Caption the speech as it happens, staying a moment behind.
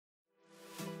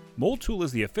Motul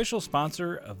is the official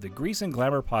sponsor of the Grease and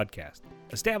Glamour podcast.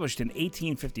 Established in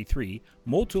 1853,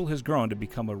 Motul has grown to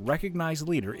become a recognized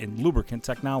leader in lubricant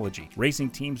technology.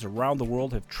 Racing teams around the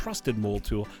world have trusted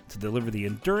Motul to deliver the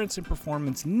endurance and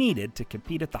performance needed to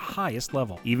compete at the highest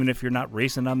level. Even if you're not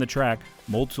racing on the track,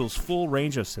 Motul's full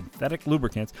range of synthetic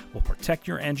lubricants will protect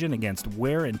your engine against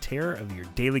wear and tear of your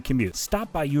daily commute.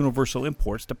 Stop by Universal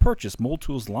Imports to purchase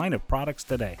Motul's line of products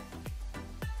today.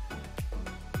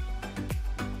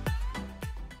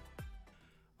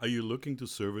 Are you looking to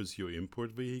service your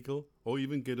import vehicle or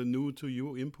even get a new to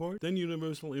you import? Then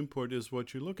Universal Import is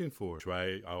what you're looking for.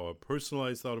 Try our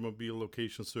personalized automobile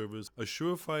location service, a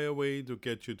surefire way to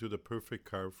get you to the perfect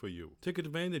car for you. Take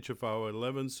advantage of our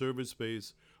 11 service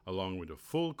bays along with a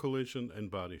full collision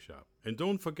and body shop. And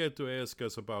don't forget to ask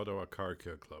us about our car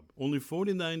care club. Only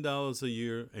 $49 a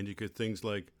year and you get things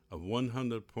like a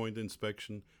 100-point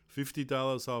inspection,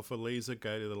 $50 off a laser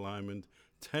guided alignment,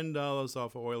 $10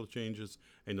 off oil changes,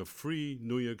 and a free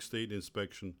New York State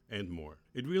inspection, and more.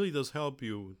 It really does help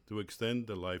you to extend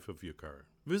the life of your car.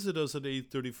 Visit us at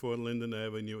 834 Linden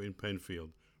Avenue in Penfield,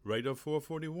 right off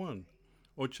 441,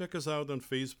 or check us out on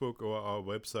Facebook or our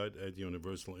website at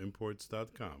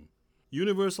universalimports.com.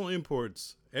 Universal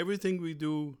Imports. Everything we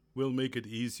do will make it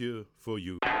easier for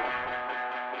you.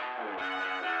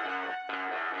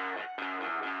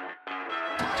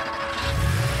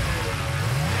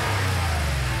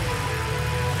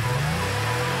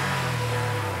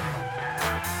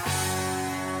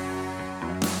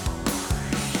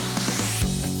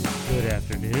 Good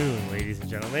afternoon, ladies and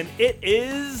gentlemen. It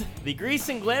is the Grease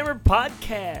and Glamour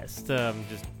podcast.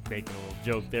 Just making a little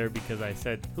joke there because I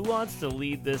said, who wants to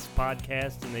lead this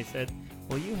podcast? And they said,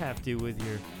 well, you have to with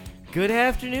your good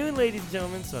afternoon, ladies and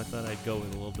gentlemen. So I thought I'd go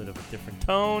with a little bit of a different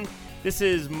tone. This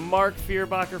is Mark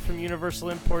Fierbacher from Universal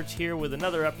Imports here with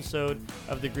another episode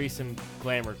of the Grease and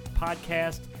Glamour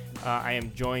podcast. I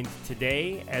am joined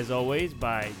today, as always,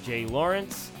 by Jay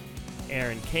Lawrence,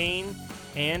 Aaron Kane,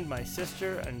 and my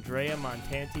sister, Andrea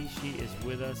Montanti. She is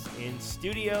with us in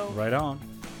studio. Right on.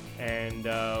 And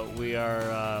we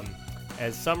are,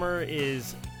 as summer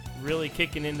is really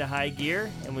kicking into high gear,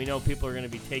 and we know people are going to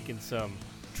be taking some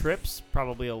trips,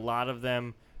 probably a lot of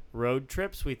them road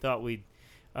trips. We thought we'd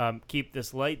keep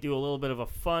this light, do a little bit of a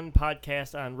fun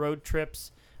podcast on road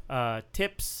trips,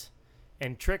 tips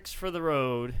and tricks for the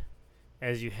road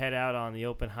as you head out on the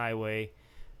open highway.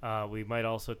 We might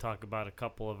also talk about a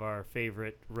couple of our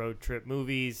favorite road trip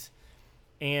movies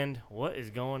and what is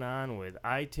going on with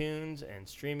iTunes and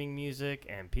streaming music,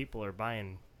 and people are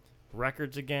buying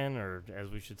records again, or as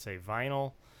we should say,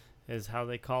 vinyl is how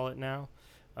they call it now.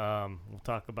 We'll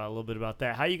talk about a little bit about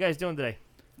that. How you guys doing today?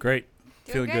 Great.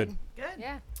 Feeling good. Good.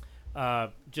 Yeah.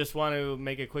 Just want to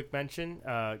make a quick mention.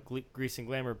 Grease and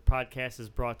Glamour podcast is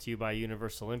brought to you by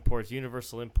Universal Imports.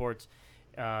 Universal Imports,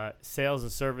 sales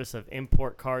and service of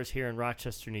import cars here in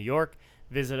Rochester, New York.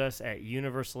 Visit us at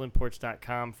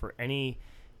universalimports.com for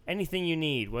anything you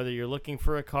need, whether you're looking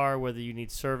for a car, whether you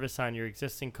need service on your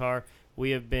existing car. We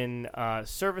have been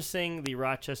servicing the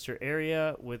Rochester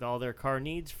area with all their car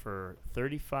needs for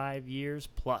 35 years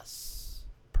plus.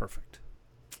 Perfect.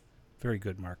 Very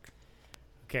good, Mark.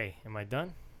 Okay, am I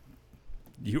done?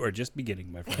 You are just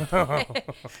beginning, my friend.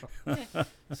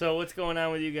 So what's going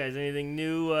on with you guys? Anything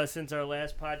new since our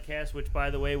last podcast, which, by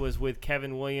the way, was with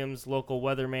Kevin Williams, local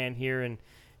weatherman here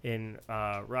in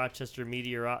Rochester,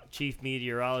 chief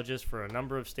meteorologist for a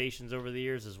number of stations over the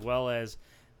years, as well as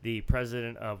the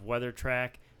president of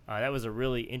WeatherTrack. That was a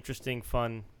really interesting,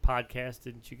 fun podcast,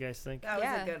 didn't you guys think? That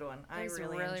was a good one. I was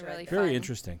really really, enjoyed really it. fun. Very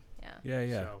interesting. Yeah.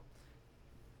 Yeah.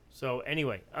 So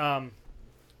anyway,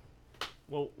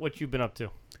 well, what you been up to?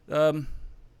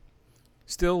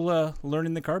 Still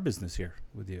learning the car business here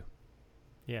with you.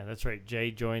 Yeah, that's right.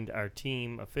 Jay joined our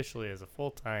team officially as a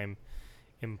full-time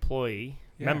employee,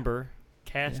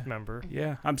 cast member.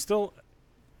 Yeah, I'm still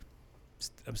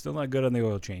not good on the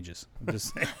oil changes. I'm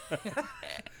just saying.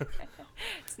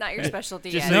 It's not your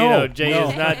specialty Just yet. so you No, know, Jay no.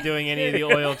 is not doing any of the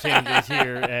oil changes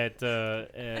here at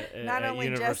Not at only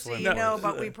just Universal so you know, Imports.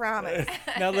 but we promise.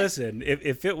 Now listen,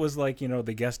 if it was like,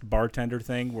 the guest bartender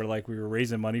thing where like we were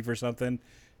raising money for something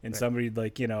and somebody'd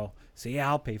like, say, yeah,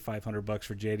 I'll pay $500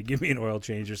 for Jay to give me an oil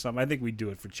change or something, I think we'd do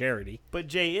it for charity. But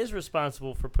Jay is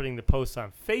responsible for putting the posts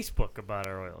on Facebook about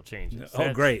our oil changes. Oh,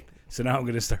 That's- great. So now I'm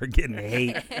going to start getting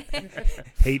hate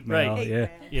mail. Right. Yeah.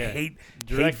 Yeah. Hate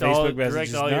Direct all Facebook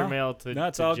messages. your No. mail to No,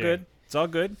 it's to all Jay. good. It's all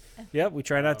good. Yeah, we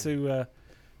try not to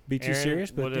be too Aaron,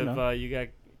 serious, but what have you got?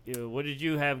 What did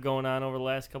you have going on over the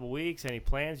last couple weeks? Any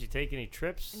plans? You take any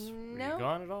trips? Were No. you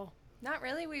gone at all? Not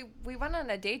really. We went on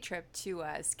a day trip to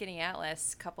Skinny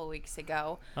Atlas a couple weeks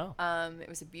ago. Oh. It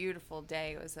was a beautiful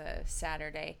day. It was a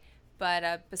Saturday.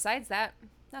 But besides that,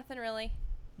 nothing really.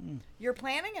 You're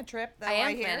planning a trip, though. I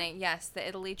am hear? planning. Yes, the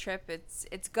Italy trip.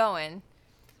 It's going.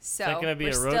 So Is that going to be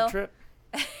we're a road still- trip?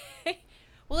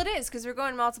 Well, it is because we're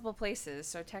going multiple places.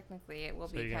 So technically, it will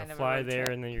So be you're going kind to of fly a road there,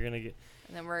 trip. and then you're going to get...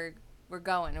 And then we're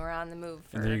going. We're on the move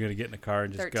for And then you're going to get in the car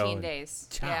and just 13 go. and days.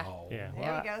 Ciao. Yeah.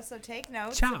 There we go. So take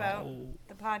notes Ciao. about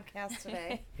the podcast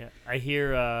today. Yeah, I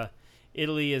hear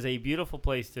Italy is a beautiful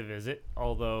place to visit,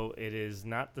 although it is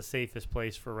not the safest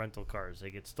place for rental cars.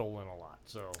 They get stolen a lot,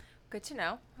 so Good to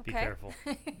know. be Okay. careful.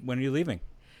 When are you leaving?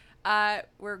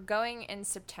 We're going in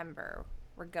September.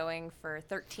 We're going for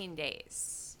 13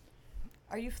 days.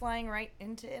 Are you flying right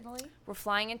into Italy? We're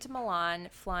flying into Milan,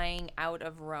 flying out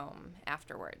of Rome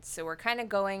afterwards. So we're kind of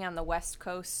going on the West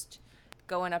Coast,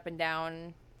 going up and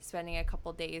down, spending a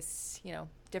couple days,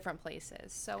 different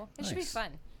places. So it should be Nice.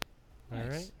 fun. All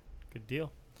right, good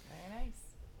deal. Very nice.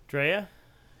 Drea,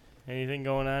 anything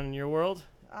going on in your world?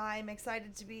 I'm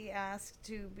excited to be asked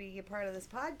to be a part of this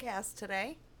podcast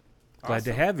today. Glad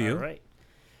to Awesome. have you. All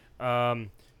right.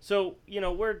 So,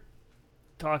 we're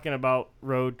talking about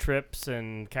road trips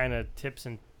and kind of tips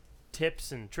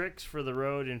and tricks for the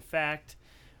road. In fact,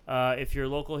 if you're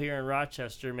local here in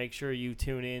Rochester, make sure you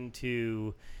tune in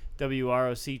to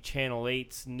WROC Channel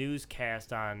 8's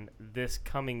newscast on this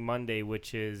coming Monday,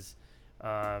 which is,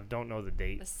 don't know the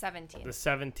date, The 17th.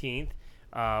 the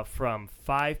 17th, from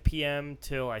 5 p.m.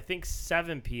 till I think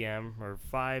 7 p.m. or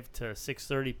 5 to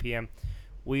 6:30 p.m.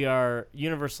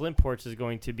 Universal Imports is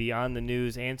going to be on the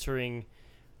news answering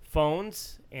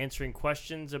phones, answering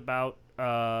questions about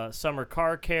summer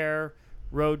car care,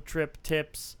 road trip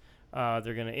tips. They're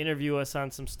going to interview us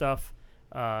on some stuff.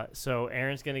 So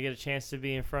Erin's going to get a chance to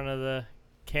be in front of the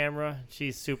camera.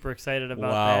 She's super excited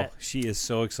about Wow, that. she is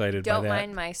so excited Don't by that.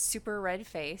 mind my super red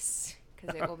face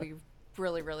because it will be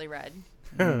really, really red.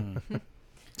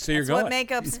 So you're That's going. what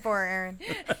makeup's for, Erin.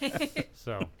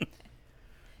 So,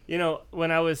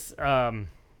 when I was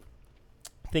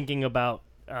thinking about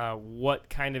what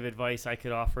kind of advice I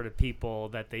could offer to people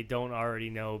that they don't already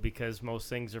know, because most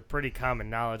things are pretty common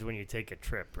knowledge when you take a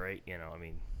trip, right?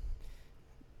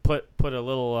 Put a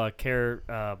little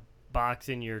care box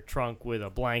in your trunk with a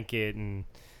blanket and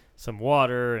some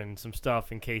water and some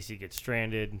stuff in case you get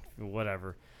stranded,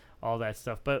 whatever, all that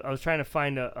stuff. But I was trying to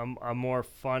find a more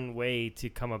fun way to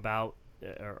come about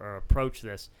or approach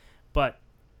this. But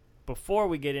before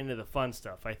we get into the fun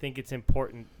stuff, I think it's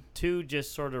important to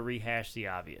just sort of rehash the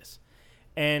obvious.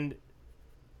 And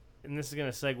this is going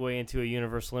to segue into a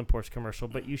Universal Imports commercial,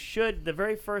 but the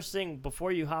very first thing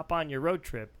before you hop on your road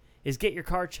trip is get your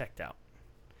car checked out.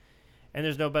 And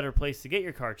there's no better place to get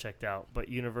your car checked out but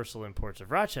Universal Imports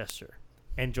of Rochester,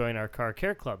 and join our Car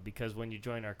Care Club, because when you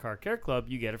join our Car Care Club,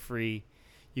 you get free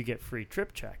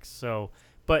trip checks. So,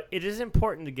 but it is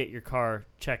important to get your car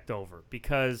checked over,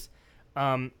 because you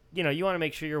want to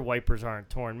make sure your wipers aren't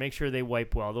torn. Make sure they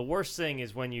wipe well. The worst thing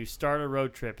is when you start a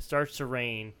road trip, it starts to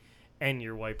rain, and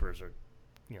your wipers are,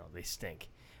 they stink.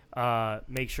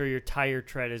 Make sure your tire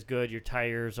tread is good. Your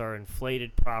tires are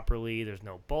inflated properly. There's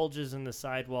no bulges in the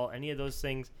sidewall. Any of those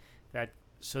things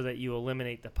so that you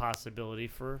eliminate the possibility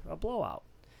for a blowout.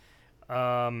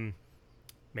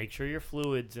 Make sure your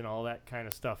fluids and all that kind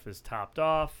of stuff is topped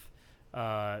off.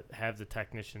 Have the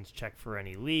technicians check for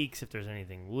any leaks, if there's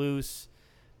anything loose,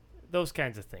 those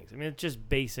kinds of things. I mean, it's just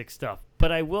basic stuff.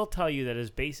 But I will tell you that as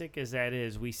basic as that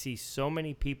is, we see so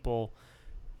many people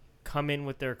come in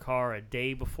with their car a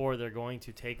day before they're going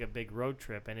to take a big road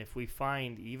trip, and if we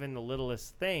find even the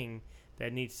littlest thing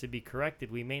that needs to be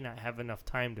corrected, we may not have enough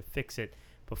time to fix it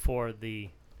before the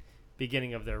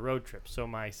beginning of their road trip. So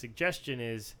my suggestion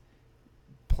is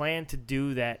plan to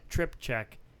do that trip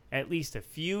check at least a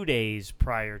few days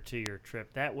prior to your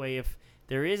trip. That way, if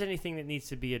there is anything that needs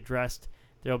to be addressed,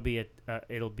 it'll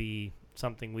be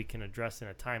something we can address in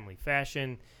a timely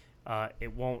fashion.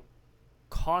 It won't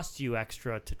cost you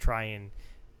extra to try and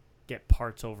get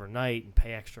parts overnight and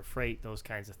pay extra freight, those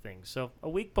kinds of things. So a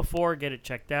week before, get it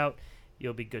checked out.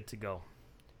 You'll be good to go.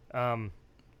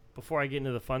 Before I get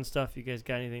into the fun stuff, you guys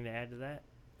got anything to add to that?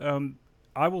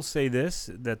 I will say this,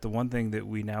 that the one thing that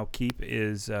we now keep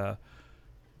is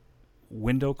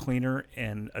window cleaner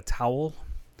and a towel,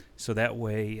 so that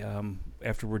way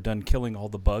after we're done killing all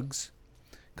the bugs,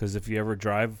 because if you ever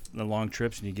drive the long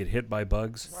trips and you get hit by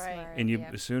bugs, Right. Smart, and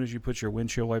yep. as soon as you put your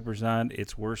windshield wipers on,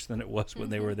 it's worse than it was when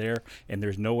they were there, and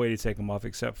there's no way to take them off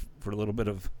except for a little bit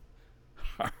of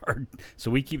hard. So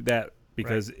we keep that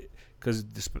because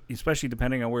especially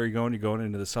depending on where you're going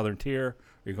into the southern tier, or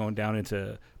you're going down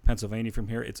into Pennsylvania from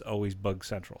here, it's always bug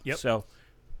central. Yep. So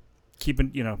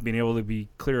being able to be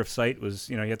clear of sight was,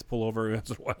 you have to pull over once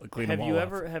in a while to clean them all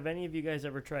off. Have any of you guys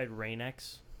ever tried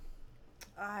Rain-X?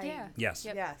 Yeah. Yes.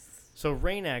 Yep. Yes. So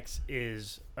Rain-X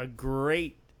is a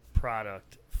great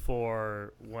product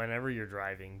for whenever you're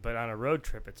driving, but on a road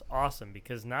trip, it's awesome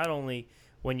because not only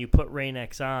when you put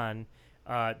Rain-X on,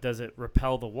 does it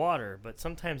repel the water, but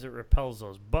sometimes it repels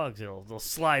those bugs. They'll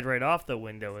slide right off the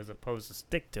window as opposed to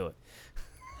stick to it.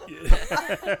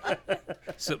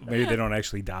 So maybe they don't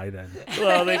actually die then.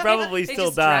 Well, they probably They still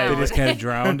just die. They just kind of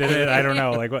drowned in it. I don't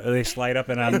know. Like, what, they slide up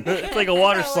and on. It's like a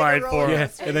water Like a slide for roller them. Yeah,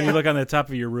 coaster, and then you look on the top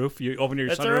of your roof. You open your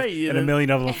That's sunroof, all right, you and a know.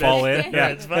 million of them fall in. Yeah,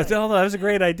 it's fine. that was a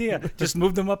great idea. Just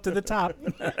move them up to the top.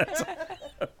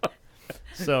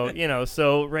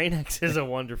 So Rain-X is a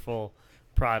wonderful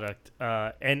product,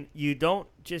 and you don't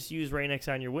just use Rain-X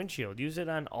on your windshield. Use it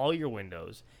on all your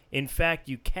windows. In fact,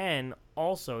 you can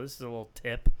also. This is a little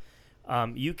tip.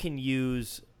 You can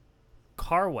use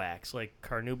car wax, like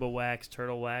Carnauba wax,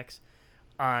 Turtle wax,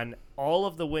 on all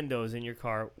of the windows in your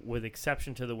car with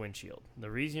exception to the windshield.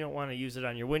 The reason you don't want to use it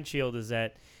on your windshield is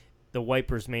that the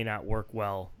wipers may not work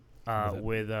well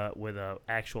with a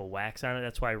actual wax on it.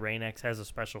 That's why Rain-X has a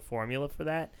special formula for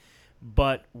that.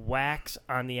 But wax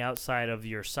on the outside of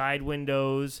your side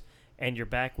windows and your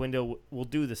back window will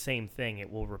do the same thing.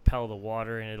 It will repel the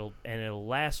water and it'll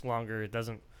last longer. It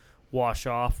doesn't wash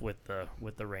off with the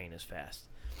rain as fast.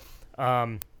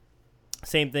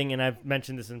 Same thing, and I've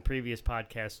mentioned this in previous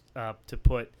podcasts, to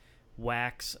put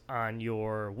wax on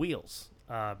your wheels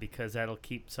because that'll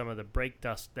keep some of the brake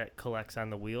dust that collects on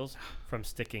the wheels from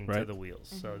sticking to Right. the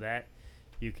wheels. So that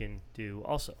you can do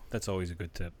also. That's always a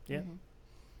good tip. Yeah.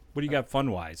 What do you got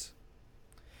fun-wise?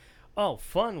 Oh,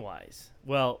 fun-wise.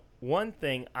 Well, one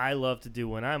thing I love to do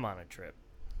when I'm on a trip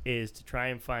is to try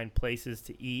and find places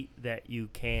to eat that you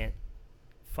can't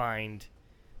find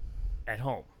at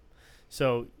home.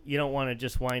 So you don't want to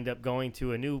just wind up going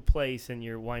to a new place and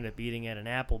you wind up eating at an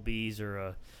Applebee's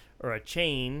or a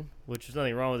chain, which is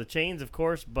nothing wrong with the chains, of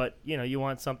course, but you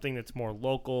want something that's more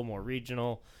local, more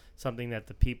regional, something that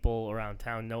the people around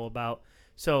town know about.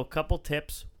 So a couple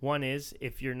tips. One is,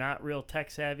 if you're not real tech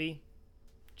savvy,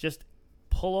 just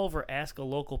pull over, ask a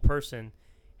local person,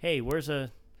 hey, where's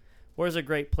a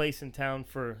great place in town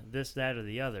for this, that, or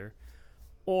the other?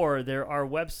 Or there are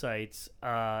websites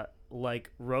like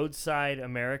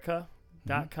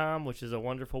roadsideamerica.com, which is a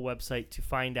wonderful website to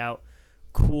find out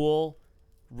cool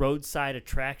roadside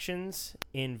attractions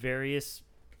in various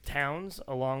towns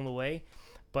along the way.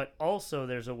 But also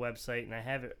there's a website, and I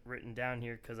have it written down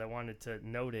here because I wanted to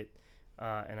note it,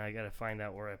 and I got to find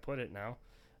out where I put it now,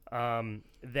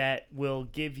 that will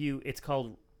give you, it's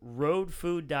called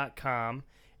roadfood.com,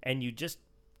 and you just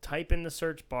type in the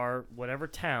search bar whatever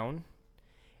town,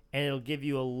 and it'll give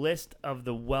you a list of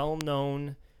the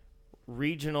well-known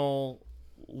regional,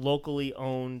 locally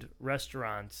owned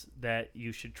restaurants that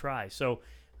you should try. So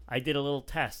I did a little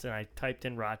test, and I typed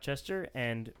in Rochester,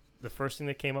 and the first thing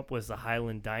that came up was the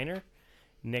Highland Diner,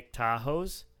 Nick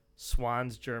Tahoe's,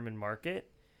 Swan's German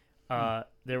Market.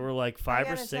 There were like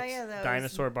 5 or 6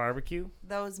 Dinosaur Barbecue.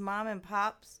 Those mom and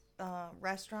pops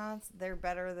restaurants, they're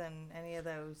better than any of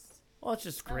those. Well, it's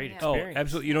just great yeah. experience. Oh,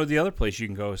 absolutely. The other place you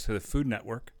can go is to the Food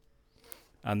Network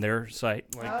on their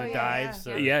site. Like Oh, the yeah, dives.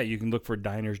 yeah. Yeah, you can look for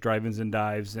diners, drive-ins, and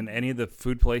dives, and any of the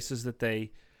food places that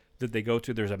they go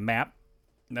to. There's a map,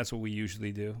 and that's what we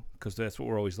usually do because that's what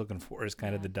we're always looking for is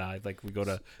kind of the dive. Like we go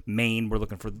to Maine, we're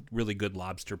looking for really good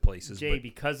lobster places. Jay, but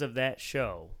because of that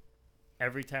show,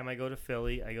 every time I go to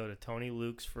Philly, I go to Tony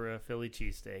Luke's for a Philly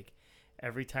cheesesteak.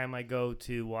 Every time I go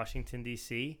to Washington,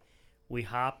 D.C., we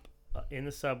hop in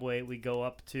the subway. We go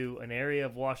up to an area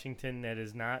of Washington that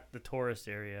is not the tourist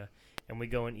area, and we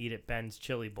go and eat at Ben's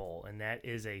Chili Bowl. And that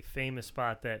is a famous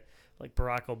spot that like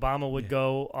Barack Obama would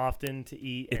go often to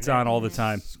eat. it's and on all the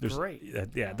time. It's great.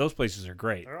 Those places are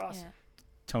great. They're awesome.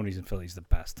 Tony's in Philly's the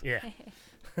best. Yeah.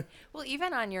 Well,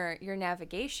 even on your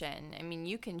navigation, I mean,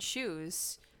 you can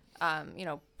choose,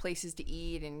 places to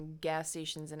eat and gas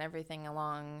stations and everything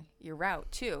along your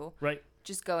route too. Right.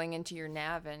 Just going into your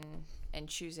nav and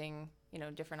choosing,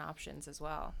 different options as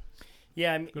well.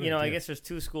 Yeah, I idea. guess there's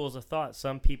two schools of thought.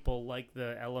 Some people like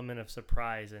the element of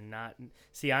surprise and not...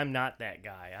 See, I'm not that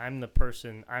guy. I'm the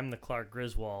Clark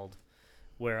Griswold,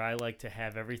 where I like to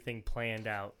have everything planned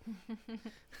out.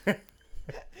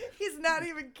 He's not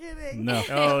even kidding. No.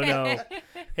 Oh, no.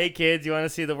 Hey, kids, you want to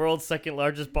see the world's second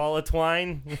largest ball of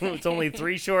twine? It's only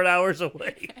 3 short hours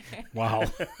away. Wow.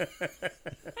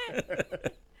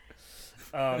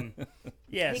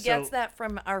 Yeah, He so, gets that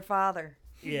from our father.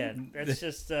 Yeah, that's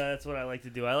just that's what I like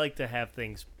to do. I like to have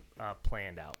things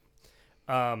planned out.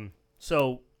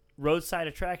 So roadside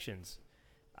attractions.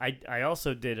 I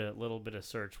also did a little bit of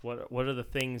search. What are the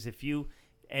things if you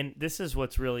and this is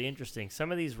what's really interesting.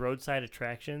 Some of these roadside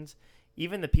attractions,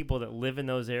 even the people that live in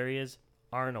those areas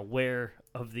aren't aware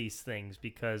of these things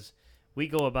because we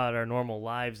go about our normal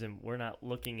lives and we're not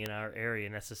looking in our area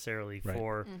necessarily Right.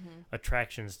 for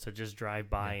attractions to just drive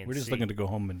by and We're just see. looking to go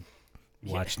home and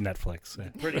watch Netflix. Yeah.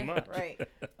 Pretty much. Right.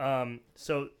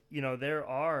 So there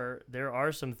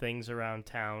are some things around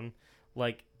town.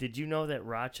 Like, did you know that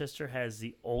Rochester has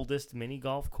the oldest mini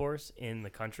golf course in the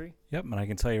country? Yep, and I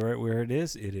can tell you right where it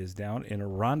is. It is down in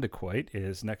Irondequoit. It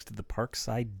is next to the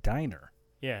Parkside Diner.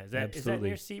 Yeah, is that Absolutely.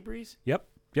 near Seabreeze? Yep.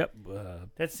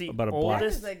 That's the About a block. That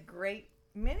oldest. is a great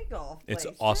mini golf place. It's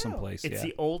an awesome too. place. It's yeah.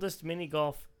 the oldest mini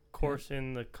golf course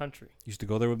in the country. Used to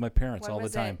go there with my parents When all the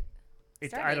was time.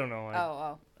 it I started? don't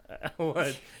know.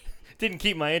 Oh. Didn't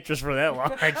keep my interest for that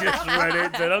long. I just read it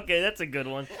and said, okay, that's a good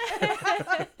one.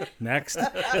 Next.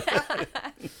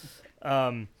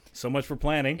 Um, So much for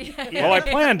planning. Well, I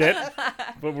planned it,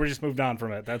 but we just moved on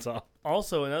from it. That's all.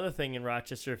 Also, another thing in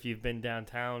Rochester, if you've been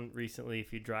downtown recently,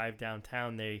 if you drive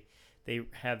downtown, they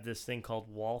have this thing called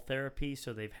wall therapy.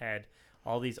 So they've had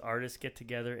all these artists get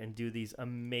together and do these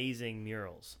amazing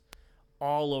murals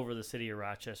all over the city of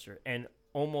Rochester, and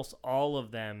almost all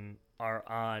of them are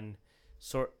on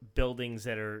buildings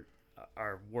that are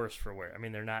worse for wear. I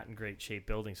mean, they're not in great shape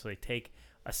buildings, so they take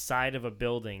a side of a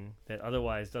building that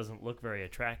otherwise doesn't look very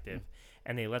attractive,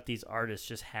 and they let these artists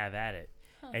just have at it.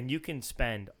 And you can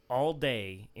spend all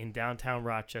day in downtown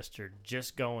Rochester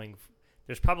just going.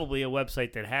 There's probably a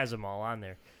website that has them all on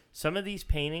there. Some of these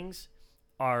paintings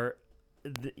are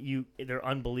they're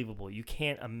unbelievable. You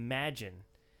can't imagine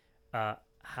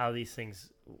how these things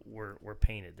were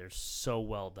painted. They're so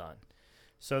well done.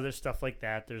 So there's stuff like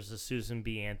that. There's the Susan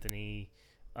B. Anthony.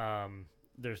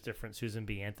 There's different Susan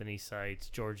B. Anthony sites,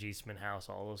 George Eastman House,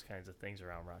 all those kinds of things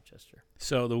around Rochester.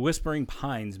 So the Whispering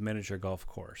Pines Miniature Golf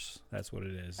Course. That's what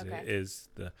it is. Okay. It is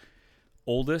the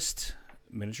oldest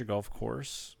miniature golf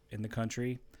course in the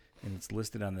country, and it's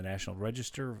listed on the National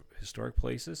Register of Historic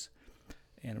Places,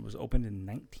 and it was opened in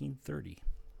 1930.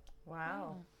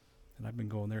 Wow. And I've been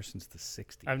going there since the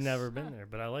 60s. I've never been there,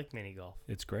 but I like mini golf.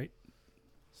 It's great.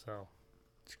 So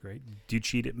It's great. Do you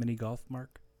cheat at mini golf,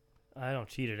 Mark? I don't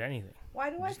cheat at anything. Why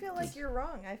do I feel like you're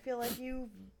wrong? I feel like you've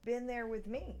been there with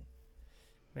me.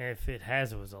 Man, if it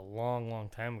has, it was a long, long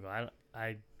time ago.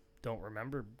 I don't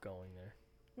remember going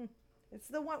there. It's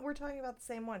the one we're talking about, the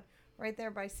same one, right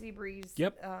there by Seabreeze.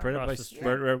 Yep. Right up across by the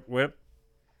street. right.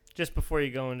 Just before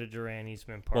you go into Duran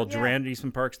Eastman Park. Well, Yeah. Durand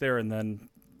Eastman Park's there, and then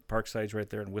Parkside's right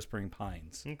there in Whispering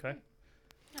Pines. Okay.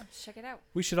 Oh, check it out.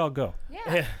 We should all go.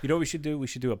 Yeah. You know what we should do? We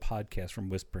should do a podcast from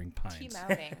Whispering Pines. Team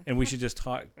outing. And we should just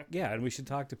talk. Yeah, and we should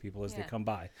talk to people as they Yeah. come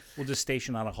by. We'll just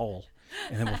station on a hole,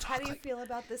 and then we'll talk. How do you like, feel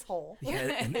about this hole? yeah,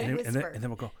 and Whisper. then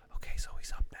we'll go. Okay, so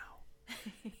he's up now,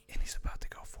 and he's about to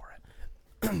go for it.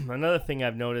 Another thing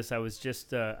I've noticed, I was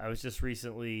just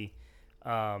recently,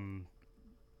 I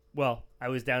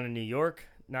was down in New York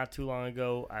not too long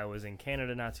ago. I was in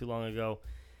Canada not too long ago.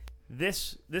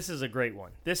 This is a great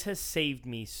one. This has saved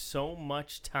me so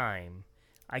much time,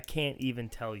 I can't even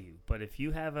tell you. But if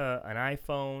you have an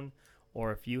iPhone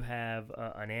or if you have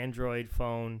an Android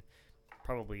phone,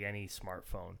 probably any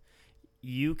smartphone,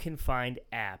 you can find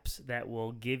apps that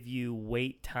will give you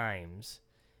wait times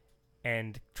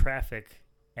and traffic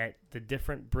at the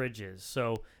different bridges.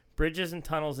 So bridges and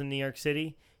tunnels in New York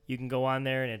City, you can go on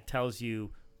there and it tells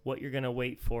you what you're going to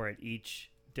wait for at each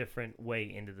different way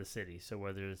into the city. So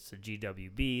whether it's the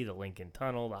GWB, the Lincoln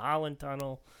Tunnel, the Holland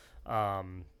Tunnel,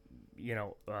 the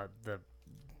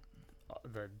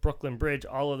Brooklyn Bridge,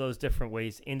 all of those different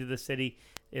ways into the city,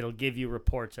 it'll give you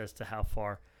reports as to how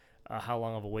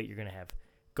long of a wait you're going to have.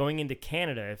 Going into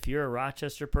Canada, if you're a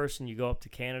Rochester person, you go up to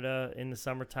Canada in the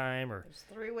summertime, or There's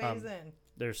 3 ways in.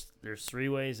 there's 3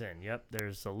 ways in. Yep,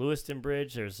 there's the Lewiston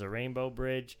Bridge, there's the Rainbow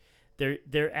Bridge.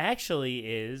 There actually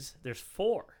is. There's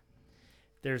 4.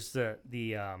 There's the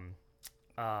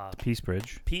Peace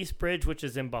Bridge. Peace Bridge, which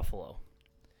is in Buffalo,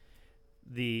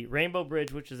 the Rainbow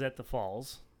Bridge, which is at the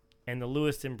Falls, and the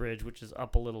Lewiston Bridge, which is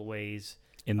up a little ways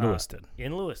In Lewiston.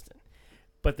 in Lewiston.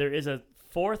 But there is a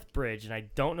 4th bridge, and I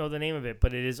don't know the name of it,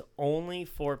 but it is only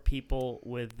for people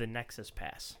with the Nexus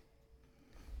Pass.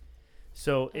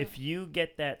 So if you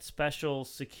get that special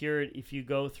security, if you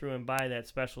go through and buy that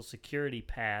special security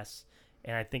pass,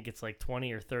 and I think it's like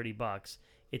 $20 or $30,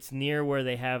 it's near where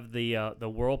they have the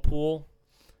whirlpool,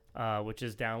 which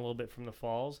is down a little bit from the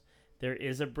falls. There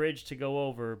is a bridge to go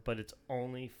over, but it's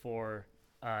only for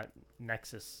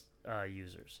Nexus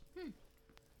users.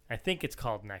 I think it's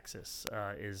called Nexus.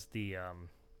 Is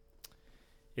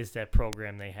that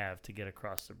program they have to get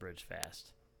across the bridge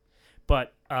fast?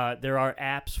 But there are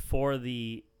apps for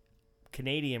the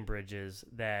Canadian bridges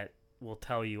that will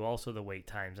tell you also the wait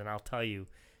times, and I'll tell you.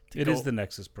 It is the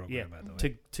Nexus program, by the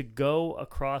way. To go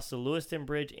across the Lewiston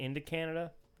Bridge into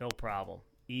Canada, no problem.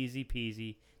 Easy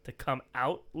peasy. To come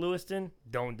out Lewiston,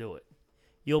 don't do it.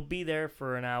 You'll be there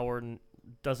for an hour, and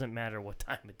doesn't matter what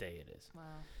time of day it is.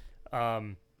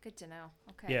 Wow. Good to know.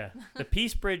 Okay. Yeah. The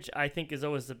Peace Bridge, I think, is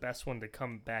always the best one to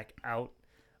come back out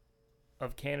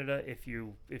of Canada if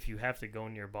you have to go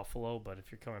near Buffalo, but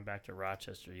if you're coming back to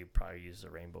Rochester, you probably use the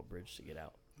Rainbow Bridge to get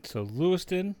out. So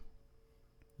Lewiston,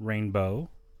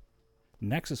 Rainbow,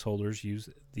 Nexus holders use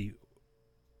the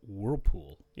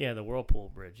Whirlpool. Yeah, the Whirlpool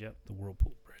Bridge, yep. The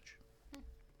Whirlpool Bridge.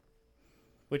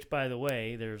 Which, by the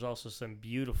way, there's also some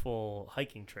beautiful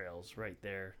hiking trails right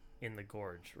there in the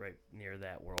gorge, right near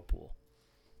that Whirlpool.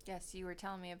 Yes, you were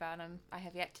telling me about them. I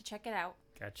have yet to check it out.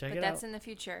 Gotta check but it that's out. in the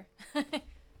future.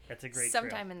 That's a great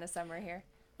Sometime trail. in the summer here.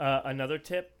 Another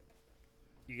tip.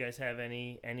 You guys have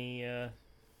any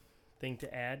thing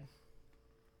to add?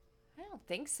 I don't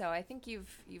think so. I think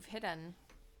you've hit on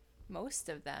most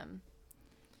of them.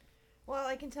 Well,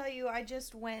 I can tell you, I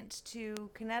just went to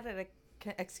Connecticut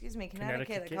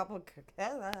a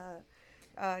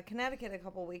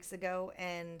couple weeks ago,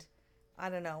 and I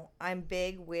don't know. I'm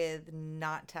big with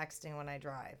not texting when I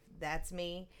drive. That's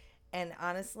me. And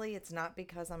honestly, it's not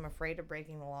because I'm afraid of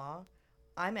breaking the law.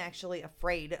 I'm actually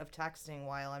afraid of texting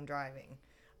while I'm driving.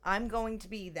 I'm going to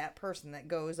be that person that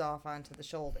goes off onto the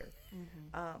shoulder.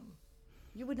 Mm-hmm.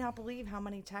 You would not believe how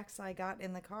many texts I got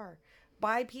in the car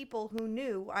by people who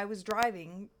knew I was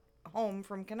driving home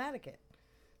from Connecticut.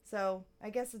 So I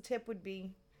guess the tip would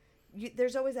be,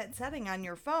 there's always that setting on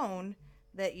your phone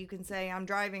that you can say, I'm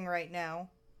driving right now.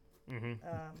 Mm-hmm.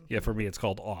 Yeah, for me, it's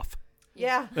called off.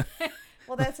 Yeah.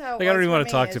 Well, that's how. Like, I don't even want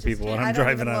to talk to people when I'm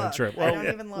driving on a trip. I don't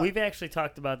even look. We've actually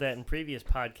talked about that in previous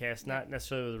podcasts, not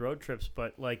necessarily with road trips,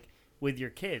 but like with your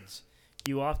kids.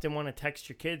 You often want to text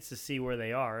your kids to see where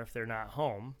they are if they're not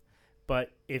home.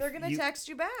 But if they're going to text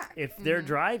you back. If they're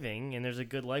driving, and there's a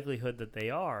good likelihood that they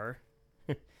are,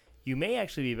 you may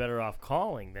actually be better off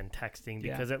calling than texting,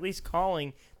 because at least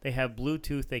calling, they have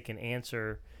Bluetooth, they can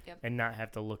answer and not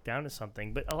have to look down at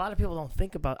something. But a lot of people don't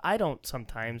think about, I don't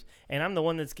sometimes, and I'm the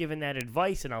one that's given that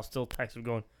advice, and I'll still text them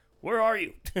going, where are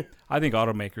you? I think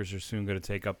automakers are soon going to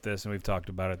take up this, and we've talked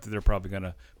about it. They're probably going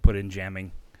to put in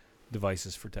jamming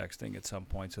devices for texting at some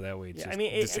point, so that way it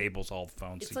disables all the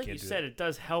phones. It's like you said, it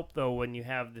does help, though, when you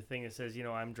have the thing that says,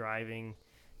 I'm driving,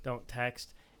 don't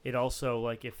text. It also,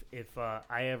 like, if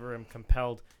I ever am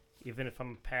compelled, even if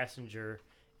I'm a passenger,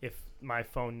 if my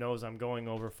phone knows I'm going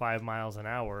over 5 miles an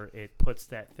hour, it puts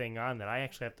that thing on that I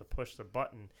actually have to push the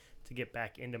button to get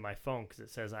back into my phone because it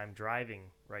says I'm driving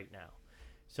right now.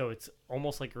 So it's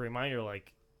almost like a reminder,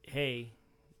 like, hey,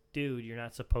 dude, you're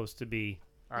not supposed to be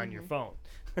on your phone.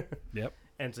 Yep.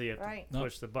 And so you have to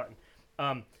push the button.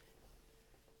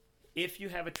 If you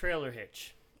have a trailer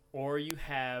hitch or you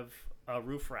have a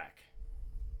roof rack,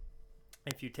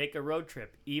 if you take a road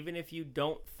trip, even if you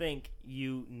don't think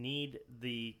you need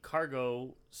the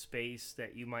cargo space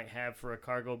that you might have for a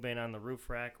cargo bin on the roof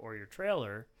rack or your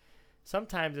trailer,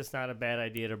 sometimes it's not a bad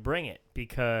idea to bring it,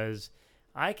 because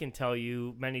I can tell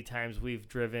you many times we've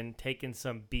taken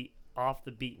some off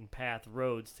the beaten path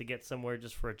roads to get somewhere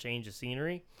just for a change of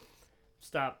scenery.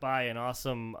 Stopped by an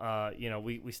awesome,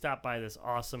 we stopped by this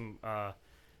awesome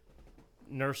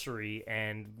nursery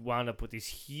and wound up with these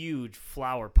huge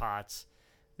flower pots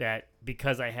that,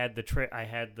 because I had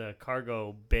the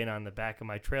cargo bin on the back of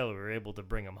my trailer, we were able to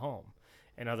bring them home,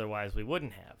 and otherwise we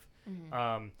wouldn't have.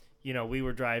 Mm-hmm. We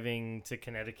were driving to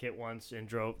Connecticut once and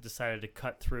decided to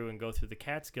cut through and go through the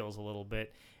Catskills a little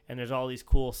bit, and there's all these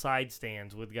cool side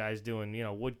stands with guys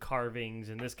doing, wood carvings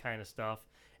and this kind of stuff,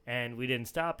 and we didn't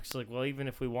stop because, like, well, even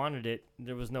if we wanted it,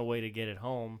 there was no way to get it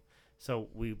home. So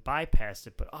we bypassed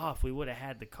it, but if we would have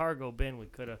had the cargo bin, we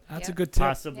could have. That's a good tip.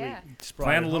 Possibly just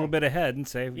plan a little bit ahead and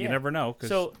say you never know.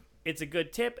 So it's a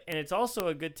good tip, and it's also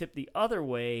a good tip the other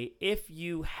way. If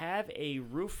you have a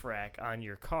roof rack on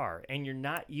your car and you're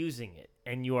not using it,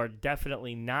 and you are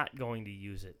definitely not going to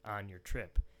use it on your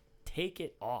trip, take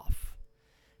it off.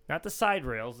 Not the side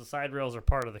rails. The side rails are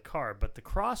part of the car, but the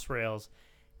cross rails,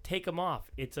 take them off.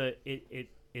 It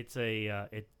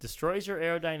destroys your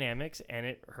aerodynamics, and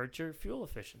it hurts your fuel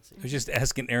efficiency. I was just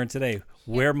asking Aaron today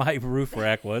where my roof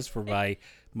rack was for my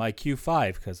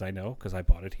Q5, because I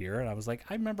bought it here, and I was like,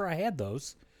 I remember I had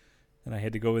those. And I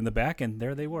had to go in the back, and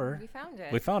there they were. We found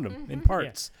it. We found them in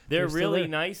parts. They're still really there.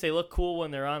 nice. They look cool when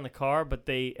they're on the car, but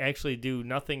they actually do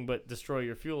nothing but destroy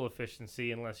your fuel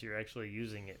efficiency unless you're actually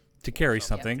using it To carry to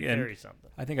something. And carry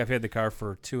something. I think I've had the car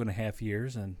for 2.5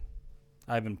 years, and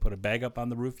I haven't put a bag up on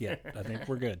the roof yet. I think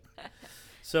we're good.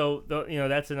 So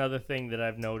that's another thing that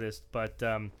I've noticed. But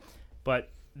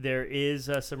there is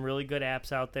some really good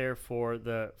apps out there for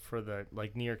the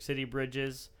like New York City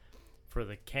bridges, for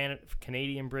the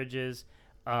Canadian bridges.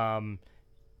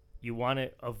 You want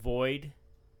to avoid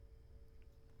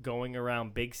going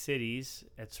around big cities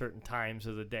at certain times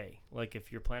of the day. Like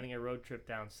if you're planning a road trip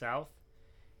down south,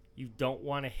 you don't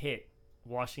want to hit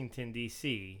Washington,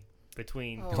 D.C.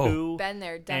 between Oh. 2 Been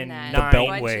there, done and that. The a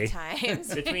bunch Beltway. of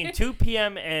times. between 2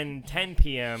 p.m. and 10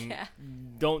 p.m. Yeah.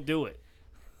 Don't do it.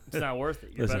 It's not worth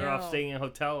it. You're Listen. better off No. staying in a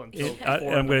hotel until I'm 4 in the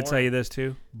going to tell morning. you this,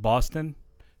 too. Boston,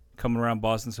 coming around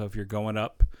Boston, so if you're going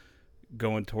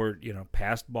toward,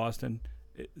 past Boston,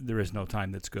 there is no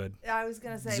time that's good. I was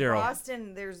gonna say Zero.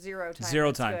 Boston. There's zero time. Zero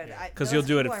That's time. good. Because Those you'll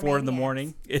do it people at are 4 in the maniacs.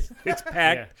 morning. It's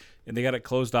packed, and they got it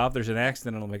closed off. There's an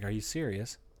accident, and I'm like, are you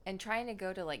serious? And trying to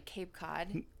go to like Cape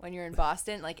Cod when you're in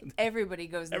Boston, like everybody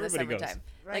goes in the Everybody goes. summertime.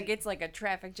 Right. Like it's like a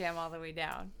traffic jam all the way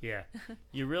down. Yeah.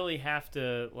 You really have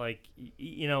to,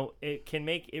 it can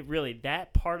make it really,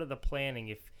 that part of the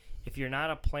planning, if you're not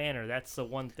a planner, that's the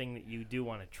one thing that you do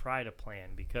want to try to plan,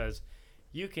 because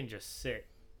you can just sit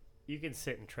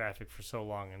in traffic for so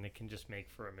long, and it can just make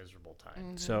for a miserable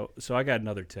time. So I got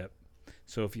another tip.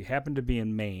 So if you happen to be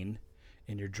in Maine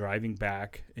and you're driving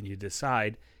back and you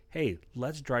decide, hey,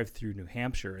 let's drive through New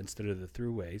Hampshire instead of the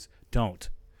throughways, don't.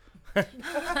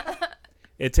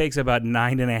 It takes about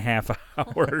 9.5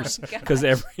 hours because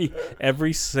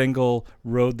every single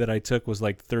road that I took was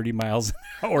like 30 miles an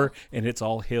hour, and it's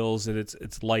all hills and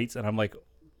it's lights, and I'm like,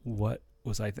 what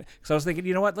was I thinking? Because I was thinking,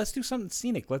 you know what? Let's do something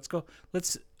scenic. Let's go.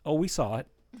 Oh, we saw it.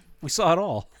 We saw it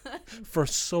all for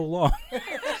so long.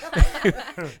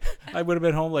 I would have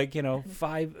been home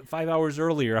 5 hours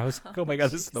earlier. I was like, oh my God,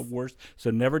 this is the worst.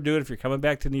 So never do it if you're coming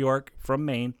back to New York from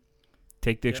Maine.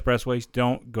 Take the expressways.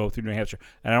 Don't go through New Hampshire.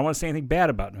 And I don't want to say anything bad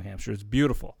about New Hampshire. It's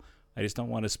beautiful. I just don't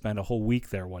want to spend a whole week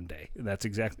there one day. And that's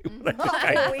exactly what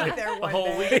I A week there A one whole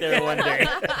day. week there one day.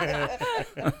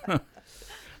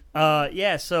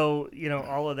 So,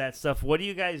 all of that stuff. What do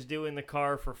you guys do in the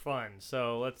car for fun?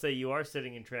 So let's say you are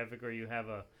sitting in traffic, or you have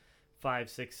a 5,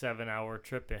 6, 7 hour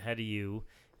trip ahead of you.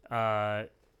 Are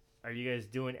you guys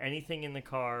doing anything in the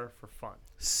car for fun?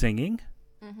 Singing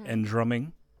and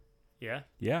drumming. Yeah.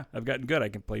 Yeah, I've gotten good. I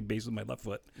can play bass with my left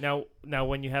foot. Now,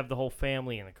 when you have the whole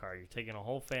family in the car, you're taking a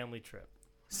whole family trip.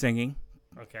 Singing.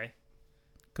 Okay.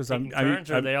 Because Taking turns,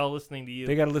 or are they all listening to you?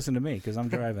 They got to listen to me because I'm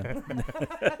driving.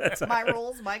 My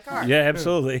rules, my car. Yeah,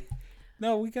 absolutely.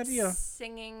 No, we got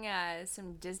Singing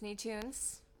some Disney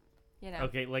tunes.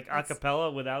 Okay, like a It's-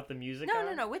 cappella without the music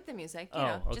on? No, with the music.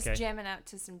 Oh, Just okay. jamming out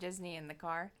to some Disney in the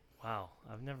car. Wow,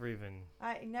 I've never even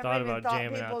I never thought even about thought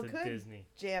jamming people out to could Disney.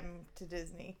 jam to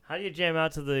Disney. How do you jam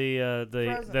out to the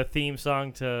Frozen. theme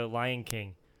song to Lion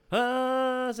King?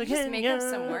 You just make up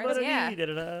some words, yeah. I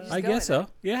go guess with so.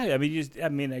 Yeah,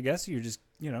 I guess you're just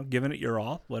giving it your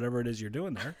all, whatever it is you're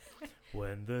doing there.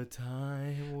 When the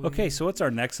time Okay, so what's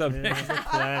our next subject? ends the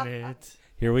planet.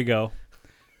 Here we go.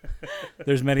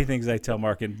 There's many things I tell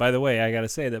Mark, and by the way, I got to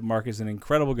say that Mark is an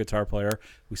incredible guitar player.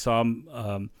 We saw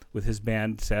him with his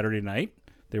band Saturday night.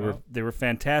 They were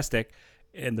fantastic,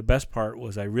 and the best part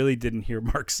was I really didn't hear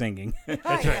Mark singing.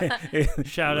 That's right.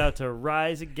 Shout out to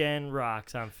Rise Again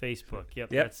Rocks on Facebook. Yep.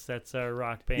 That's our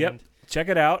rock band. Yep. Check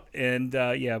it out. And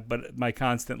but my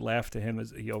constant laugh to him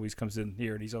is he always comes in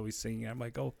here and he's always singing. I'm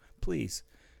like, oh, please.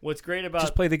 What's great about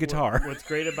Just play the guitar. What's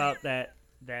great about that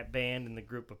band and the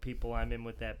group of people I'm in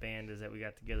with that band is that we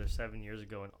got together 7 years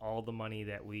ago, and all the money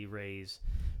that we raise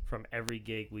from every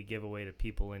gig we give away to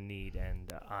people in need.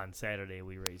 And on Saturday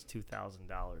we raised $2,000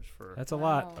 for That's a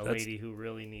lot. a lady who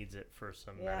really needs it for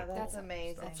some Yeah, medical that's stuff.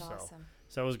 amazing. That's So- awesome.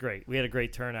 So it was great. We had a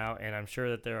great turnout, and I'm sure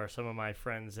that there are some of my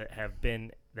friends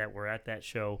that were at that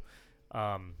show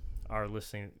are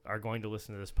going to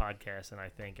listen to this podcast, and I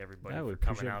thank everybody Yeah, we for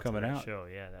coming appreciate out coming to that out. show.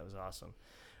 Yeah, that was awesome.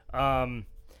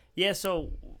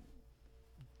 So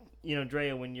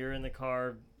Drea, when you're in the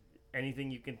car,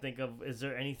 anything you can think of, is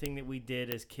there anything that we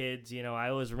did as kids? I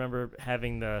always remember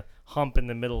having the hump in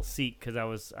the middle seat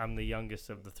because I'm the youngest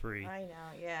of the three. I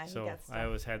know, yeah. He So got stuck. I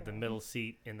always had the middle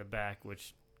seat in the back,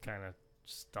 which kind of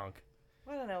stunk.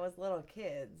 I don't know, as little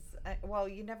kids.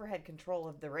 You never had control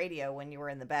of the radio when you were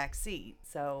in the back seat,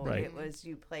 so Right. it was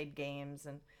you played games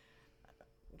and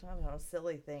I don't know,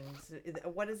 silly things.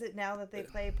 What is it now that they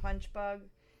play Punch Bug?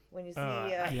 When you see, I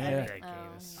Yeah. hate that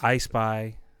game. I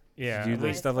Spy. Yeah. Do you do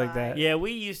Nice stuff like vibe. that? Yeah,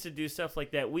 we used to do stuff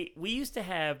like that. We used to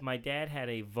have, my dad had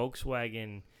a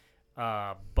Volkswagen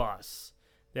bus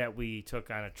that we took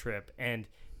on a trip. And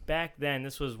back then,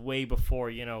 this was way before,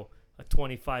 a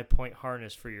 25-point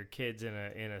harness for your kids in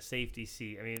a safety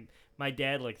seat. I mean, my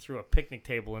dad like threw a picnic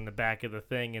table in the back of the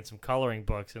thing and some coloring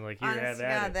books and like, here, Honest have to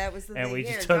at God, it. that was the And thing. we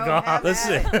Here, just took go off. have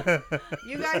Listen. at it.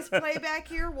 You guys play back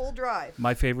here, we'll drive.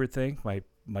 My favorite thing,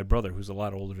 my brother, who's a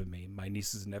lot older than me, my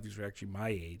nieces and nephews are actually my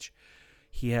age.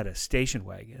 He had a station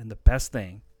wagon, and the best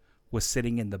thing was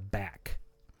sitting in the back,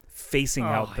 facing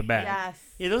out the back. Yes.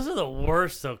 Yeah, those are the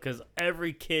worst though, because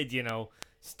every kid,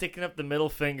 sticking up the middle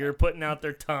finger, putting out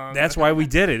their tongue. That's why we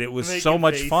did it. It was so Making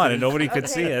much fun, and faces. nobody could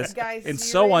Okay, see us, guys, and do you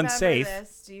so remember unsafe.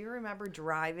 This? Do you remember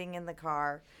driving in the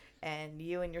car and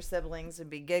you and your siblings would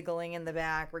be giggling in the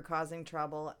back, we're causing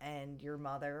trouble, and your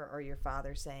mother or your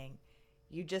father saying,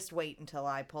 "You just wait until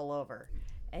I pull over,"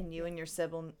 and you and your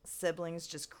siblings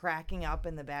just cracking up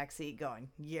in the back seat, going,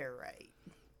 "You're right.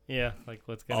 Yeah, like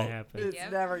what's gonna happen? It's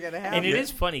Yep. never gonna happen." And it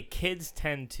is funny. Kids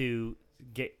tend to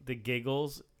get the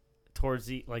giggles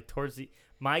towards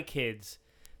my kids.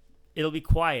 It'll be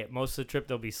quiet most of the trip.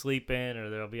 They'll be sleeping or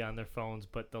they'll be on their phones.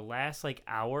 But the last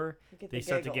hour, Get they the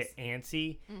start to giggles. get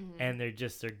antsy, and they're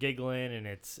giggling, and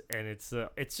it's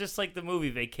just like the movie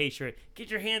Vacation.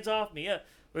 Get your hands off me!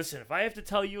 Listen, if I have to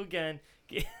tell you again,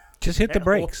 Just hit the that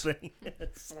whole brakes. thing,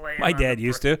 slam My on dad the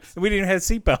used to. We didn't have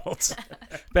seatbelts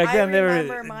back I then.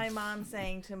 remember my mom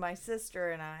saying to my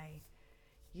sister and I,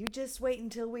 "You just wait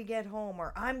until we get home,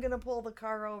 or I'm gonna pull the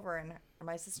car over." And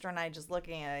my sister and I just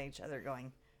looking at each other,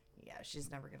 going, "Yeah,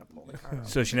 she's never gonna pull the car over."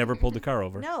 So she never pulled the car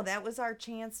over. No, that was our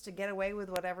chance to get away with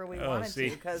whatever we Oh, wanted see.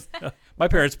 to. Because My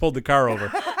parents pulled the car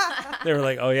over. They were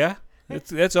like, "Oh yeah,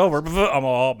 it's over." I'm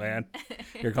all, man.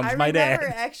 Here comes I my remember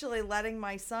dad. actually letting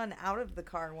my son out of the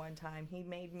car one time. He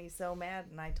made me so mad,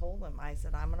 and I told him, I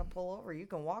said, "I'm gonna pull over. You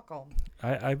can walk home."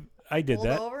 I did Pulled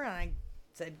that. over, and I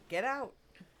said, "Get out."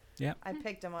 Yeah. I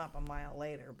picked him up a mile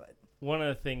later, but One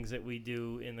of the things that we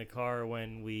do in the car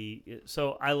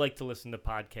so I like to listen to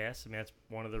podcasts. I mean, that's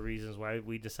one of the reasons why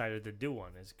we decided to do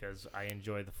one, is because I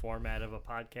enjoy the format of a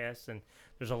podcast, and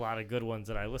there's a lot of good ones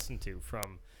that I listen to,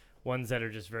 from ones that are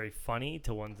just very funny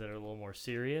to ones that are a little more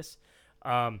serious.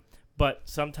 But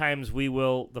sometimes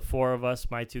the four of us,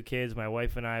 my two kids, my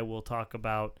wife and I, will talk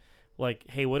about, like,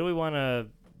 hey, what do we want to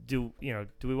do?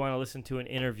 Do we want to listen to an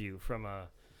interview from a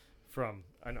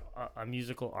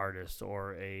musical artist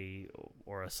or a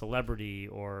celebrity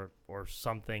or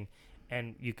something,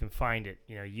 and you can find it,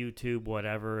 YouTube,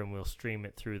 whatever, and we'll stream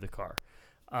it through the car.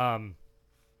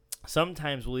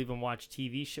 Sometimes we'll even watch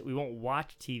TV show. We won't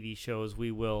watch TV shows.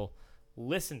 We will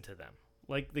listen to them.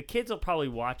 Like, the kids will probably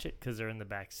watch it because they're in the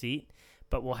back seat,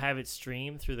 but we'll have it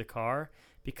streamed through the car,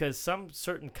 because some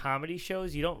certain comedy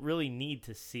shows you don't really need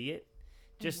to see it.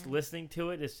 Just listening to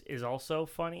it is also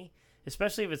funny.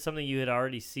 Especially if it's something you had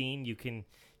already seen, you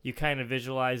kind of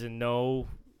visualize and know.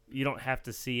 You don't have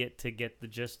to see it to get the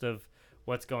gist of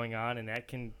what's going on, and that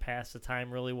can pass the time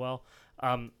really well.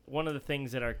 One of the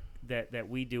things that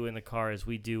we do in the car is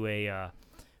we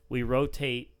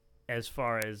rotate, as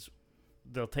far as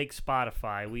they'll take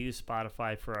Spotify. We use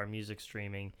Spotify for our music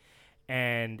streaming,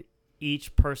 and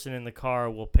each person in the car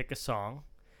will pick a song,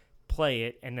 play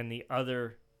it, and then the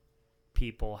other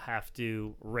people have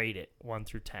to rate it 1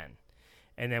 through 10.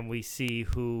 And then we see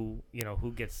who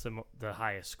gets the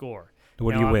highest score.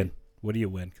 What do Now, you win? What do you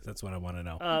win? Because that's what I want to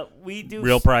know. We do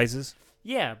Real prizes.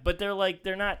 Yeah, but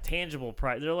they're not tangible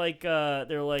prize. They're like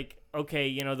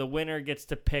okay, the winner gets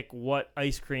to pick what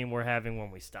ice cream we're having when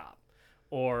we stop,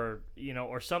 or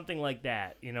something like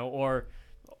that. Or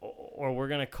we're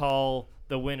gonna call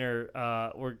the winner.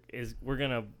 We're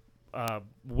gonna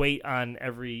wait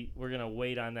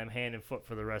on them hand and foot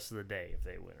for the rest of the day if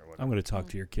they win or whatever. I'm going to talk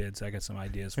to your kids. I got some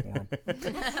ideas for them.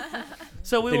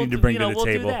 So we They will need to bring to the we'll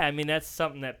table. do that. I mean, that's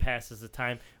something that passes the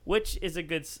time, which is a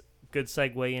good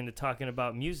segue into talking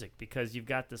about music, because you've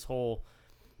got this whole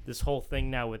thing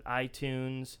now with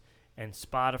iTunes and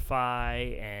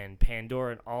Spotify and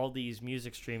Pandora and all these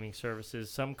music streaming services.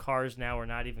 Some cars now are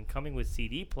not even coming with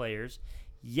CD players,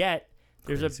 yet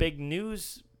there's a big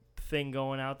news thing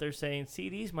going out there saying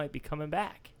CDs might be coming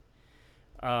back.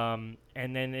 And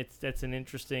then that's an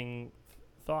interesting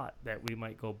thought that we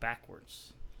might go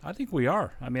backwards. I think we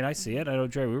are. I mean, I see it. I know,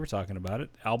 Jerry, we were talking about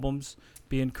it. Albums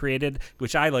being created,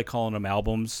 which I like calling them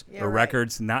albums Yeah, or right.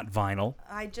 records, not vinyl.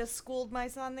 I just schooled my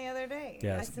son the other day.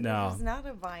 Yes, I said, no. "It is not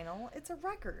a vinyl; it's a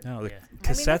record." No, the Yeah.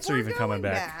 cassettes if are we're even coming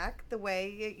going back. the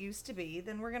way it used to be,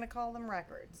 then we're going to call them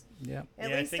records. Yeah.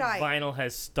 At I least think vinyl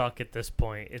has stuck at this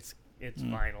point. It's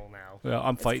vinyl now. Well,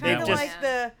 I'm It's fighting kind that of one. just-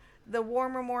 like the War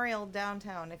Memorial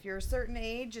downtown. If you're a certain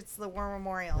age, it's the War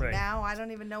Memorial. Right. Now I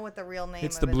don't even know what the real name.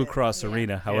 It's of the it Blue is. Cross Yeah.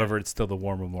 Arena. However, it's still the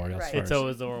War Memorial. Right. as far It's as-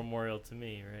 always the memorial to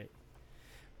me, right?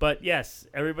 But yes,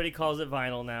 everybody calls it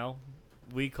vinyl now.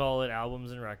 We call it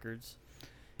albums and records.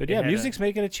 But it yeah, had music's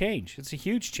making a change. It's a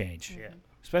huge change, Yeah.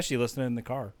 especially listening in the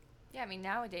car. Yeah, I mean,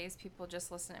 nowadays people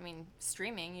just listen. I mean,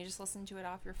 streaming, you just listen to it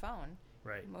off your phone.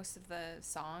 Right. Most of the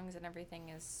songs and everything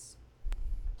is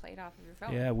played off of your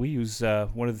phone. Yeah, we use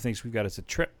one of the things we've got is a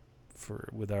trip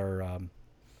with our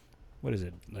what is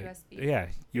it? USB. Yeah,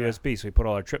 USB. So we put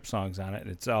all our trip songs on it, and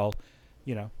it's all,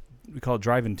 we call it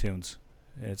driving tunes.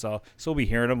 And it's all. So we'll be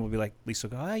hearing them. We'll be like, Lisa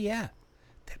will go, oh yeah,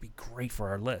 that'd be great for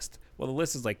our list. Well, the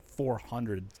list is like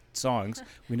 400 songs.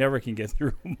 We never can get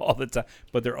through them all the time,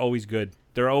 but they're always good.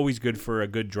 They're always good for a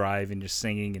good drive and just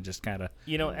singing and just kind of.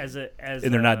 And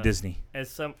And they're not Disney. I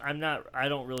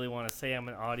don't really want to say I'm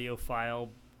an audiophile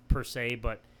per se,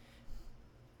 but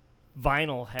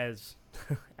vinyl has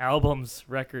albums,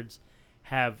 records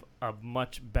have a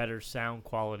much better sound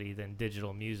quality than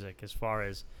digital music as far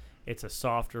as it's a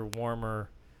softer, warmer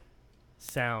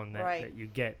sound that you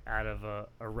get out of a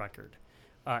record.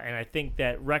 And I think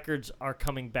that records are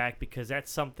coming back because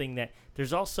that's something that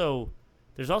there's also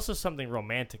something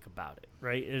romantic about it,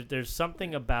 right? There's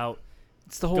something about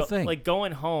It's the whole thing. like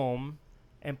going home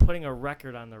and putting a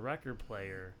record on the record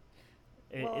player.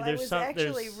 Well, I was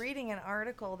actually reading an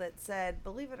article that said,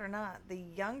 believe it or not, the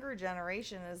younger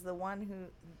generation is the one who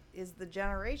is the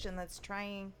generation that's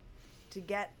trying to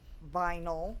get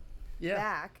vinyl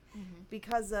back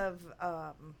because of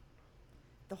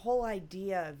the whole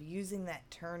idea of using that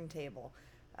turntable.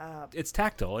 It's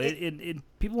tactile. It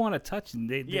people want to touch and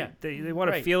they want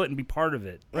to Right. feel it and be part of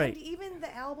it. Right. And even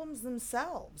the albums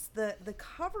themselves, the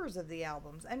covers of the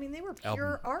albums. I mean, they were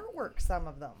pure artwork, some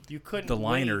of them. You couldn't The wait.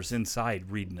 liners inside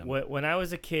reading them. When I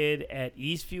was a kid at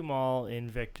Eastview Mall in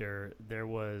Victor, there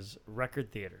was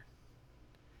Record Theater.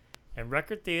 And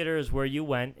Record Theater is where you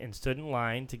went and stood in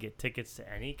line to get tickets to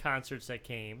any concerts that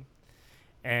came.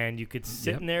 And you could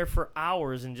sit in there for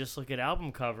hours and just look at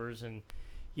album covers and,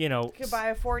 You could buy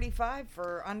a 45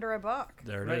 for under $1.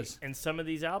 There it right. is. And some of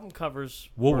these album covers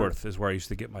Woolworth is where I used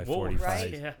to get my Woolworth,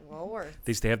 45. Right? Yeah. Woolworth.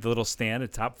 They used to have the little stand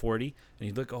at top 40, and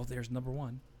you'd look, oh, there's number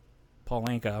one. Paul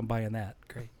Anka, I'm buying that.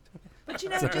 Great. But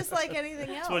just like anything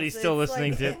else. what he's still it's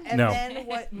listening to. And No. then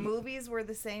what movies were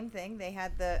the same thing? They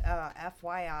had the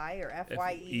FYI or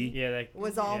FYE. Yeah, that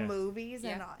Was all yeah. movies.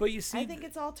 And Yeah. But you see, I think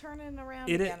it's all turning around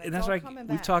it, again. and It's that's all why coming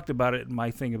we back. talked about it.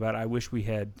 My thing about I wish we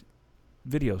had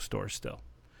video stores still,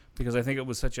 because I think it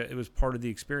was it was part of the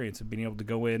experience of being able to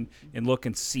go in and look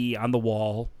and see on the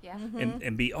wall Yeah.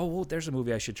 and be, oh, there's a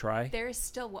movie I should try. There is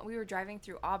still one. We were driving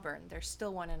through Auburn. There's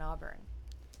still one in Auburn.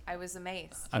 I was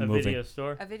amazed. I'm a moving. video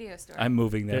store. A video store. I'm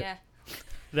moving there.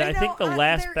 Yeah. I think the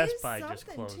last there Best is Buy just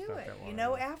something closed to not it. that long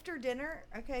ago. After dinner,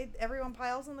 okay, everyone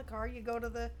piles in the car. You go to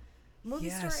the movie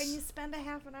store and Yes. you spend a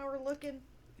half an hour looking.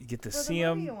 You get to For the see movie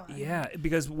them. you want. Yeah,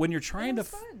 because when you're trying to was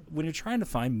fun. when you're trying to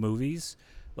find movies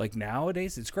like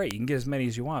nowadays, it's great. You can get as many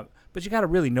as you want, but you got to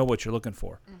really know what you're looking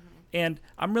for. And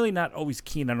I'm really not always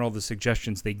keen on all the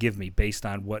suggestions they give me based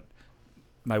on what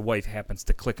my wife happens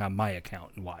to click on my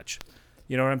account and watch.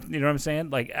 You know what I'm saying?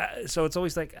 Like, so it's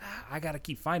always like I got to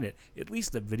keep finding it. At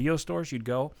least the video stores, you'd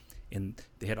go and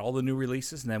they had all the new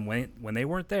releases, and then when they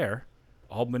weren't there,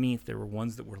 all beneath there were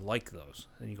ones that were like those,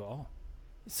 and you go, oh.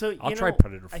 So I'll you try know,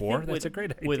 Predator I 4. think That's with, a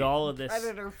great idea. With all of this,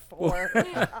 Predator 4.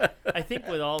 I think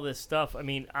with all this stuff, I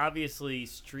mean, obviously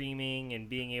streaming and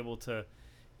being able to,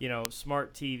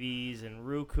 smart TVs and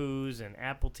Roku's and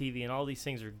Apple TV and all these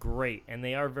things are great, and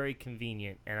they are very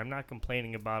convenient, and I'm not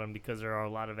complaining about them because there are a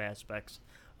lot of aspects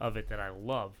of it that I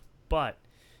love. But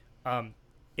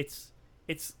it's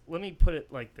let me put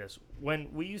it like this. When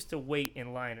we used to wait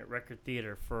in line at Record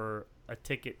Theater for a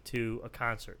ticket to a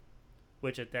concert,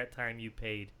 which at that time you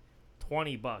paid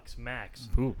 $20 max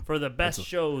Ooh, for the best that's a-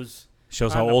 shows.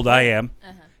 shows on how the old I plane. am.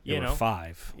 You You know, were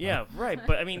 5. Yeah, right.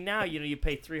 But I mean, now you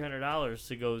pay $300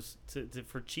 to go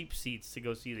for cheap seats to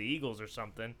go see the Eagles or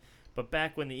something. But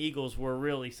back when the Eagles were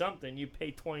really something, you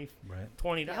pay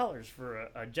 $20 for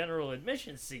a general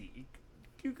admission seat.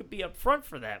 You could be up front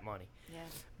for that money. Yeah.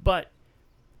 But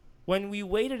when we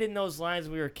waited in those lines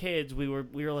when we were kids, we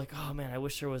were like, oh man, I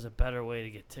wish there was a better way to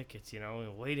get tickets.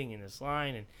 And waiting in this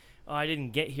line, and I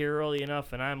didn't get here early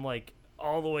enough, and I'm like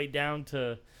all the way down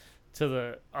to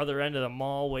the other end of the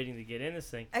mall waiting to get in this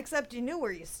thing. Except you knew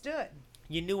where you stood.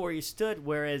 You knew where you stood,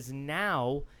 whereas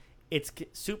now it's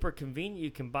super convenient.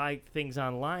 You can buy things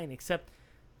online, except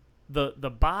the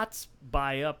bots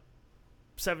buy up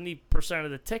 70% of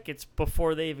the tickets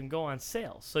before they even go on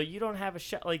sale. So you don't have a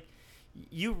shot. Like,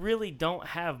 you really don't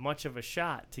have much of a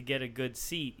shot to get a good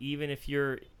seat, even if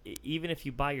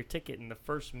you buy your ticket in the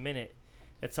first minute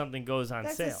that something goes on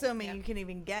That's sale. assuming you can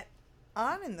even get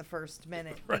on in the first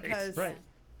minute. Right, Because, right.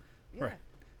 Yeah. Right.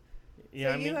 You know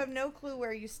So what I you mean? have no clue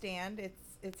where you stand.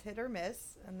 It's hit or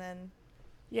miss, and then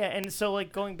Yeah, and so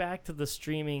like going back to the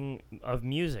streaming of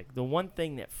music, the one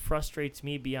thing that frustrates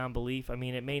me beyond belief, I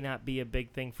mean, it may not be a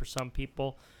big thing for some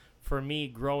people. For me,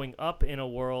 growing up in a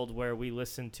world where we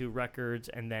listened to records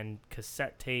and then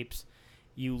cassette tapes,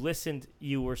 you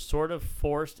were sort of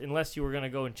forced, unless you were going to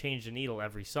go and change the needle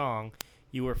every song,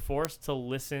 you were forced to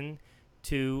listen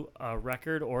to a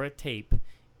record or a tape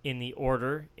in the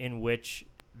order in which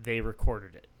they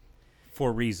recorded it. For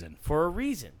a reason. For a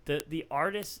reason. The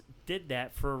artists did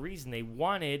that for a reason. They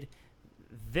wanted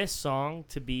this song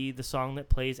to be the song that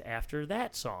plays after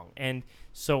that song, and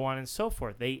so on and so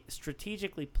forth. They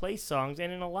strategically place songs,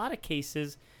 and in a lot of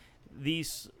cases,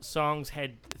 these songs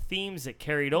had themes that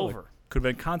carried over. Could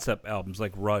have been concept albums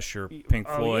like Rush or Pink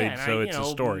Floyd, and so it's a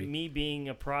story. Me being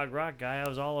a prog rock guy, I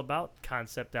was all about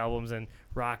concept albums and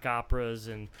rock operas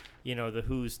and, the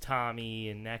Who's Tommy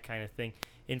and that kind of thing.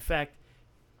 In fact,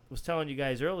 I was telling you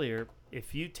guys earlier,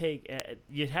 if you take,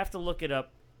 you'd have to look it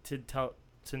up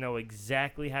to know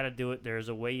exactly how to do it. There's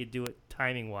a way you do it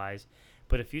timing-wise.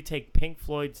 But if you take Pink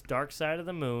Floyd's Dark Side of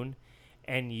the Moon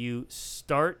and you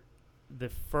start the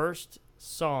first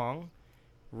song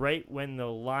right when the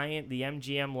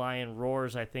MGM lion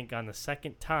roars, I think, on the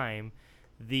second time,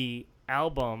 the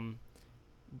album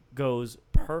goes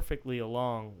perfectly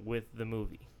along with the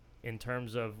movie in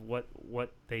terms of what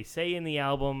they say in the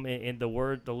album, in the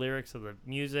lyrics of the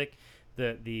music,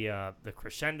 the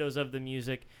crescendos of the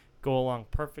music go along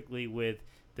perfectly with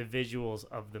the visuals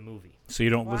of the movie. So you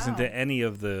don't listen Wow. to any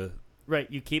of the... Right,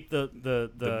 you keep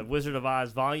the Wizard of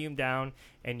Oz volume down,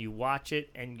 and you watch it,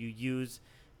 and you use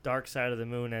Dark Side of the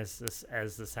Moon as the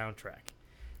soundtrack,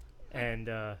 and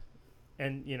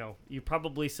you're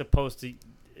probably supposed to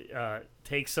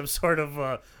take some sort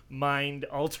of mind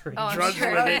altering Oh, I'm drugs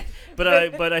sure. with it,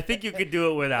 but I think you could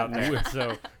do it without that.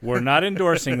 So We're not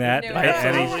endorsing that No, by any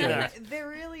absolutely stretch. not. there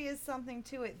really is something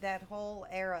to it. That whole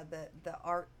era, the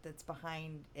art that's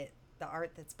behind it, the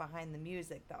art that's behind the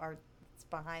music, the art that's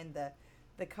behind the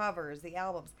covers, the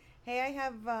albums. Hey, I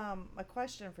have a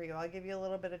question for you. I'll give you a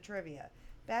little bit of trivia.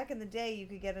 Back in the day, you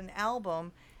could get an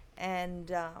album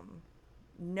and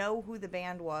know who the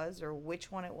band was or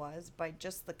which one it was by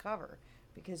just the cover,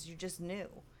 because you just knew.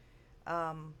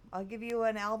 I'll give you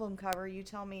an album cover. You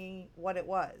tell me what it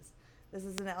was. This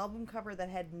is an album cover that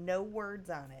had no words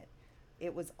on it.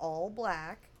 It was all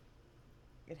black.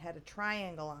 It had a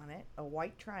triangle on it, a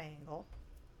white triangle,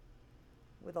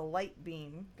 with a light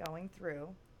beam going through.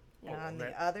 And Well, on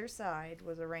that- the other side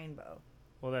was a rainbow.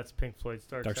 well, that's Pink Floyd's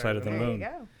Dark Side of the There Moon. you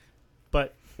go.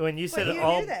 But when you said But you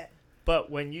all, knew that. but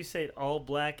when you said all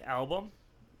black album,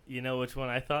 you know which one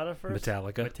I thought of first?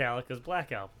 Metallica. Metallica's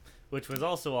Black Album, which was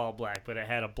also all black, but it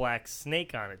had a black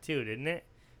snake on it too, didn't it?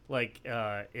 Like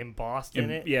embossed in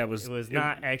it. Yeah, it was. It was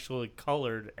not actually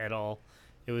colored at all.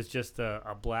 It was just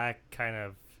a black kind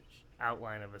of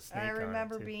outline of a snake. I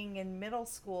remember on it too. being in middle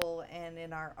school, and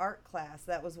in our art class,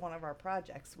 that was one of our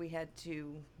projects. We had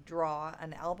to draw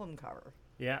an album cover.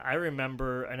 Yeah, I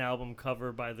remember an album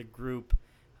cover by the group.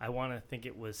 I want to think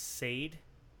it was Sade.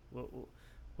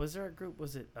 Was there a group?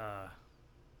 Was it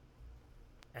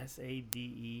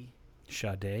SADE?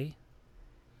 Sade?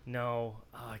 No,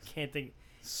 I can't think.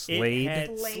 Slade? It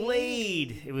had Slade.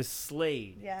 Slade. It was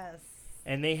Slade. Yes.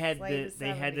 And they had Slade is they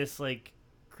had 70s. this like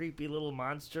creepy little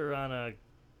monster on a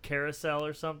carousel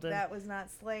or something. That was not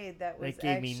Slade. That was That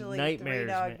gave me actually nightmares. Three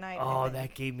Dog man. Night. I Oh, think.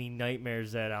 that gave me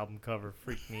nightmares. That album cover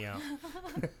freaked me out.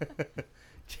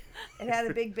 It had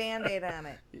a big Band-Aid on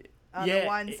it. On yeah, the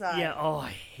one it- side. Yeah. Oh, I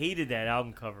hated that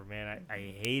album cover, man. I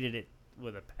hated it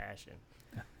with a passion.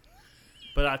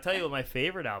 But I'll tell you what my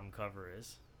favorite album cover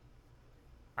is.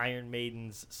 Iron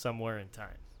Maiden's Somewhere in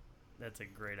Time. That's a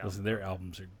great album. Listen, their cover.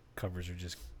 covers are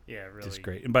just really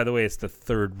great. And by the way, it's the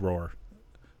third roar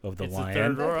of the It's lion. the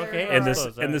third roar. The third Okay. roar. and I this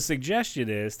suppose, and the alright. suggestion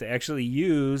is to actually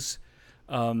use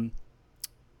in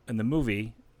the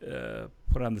movie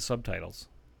put on the subtitles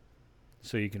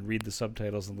so you can read the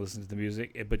subtitles and listen to the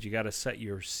music, but you got to set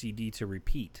your CD to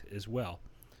repeat as well,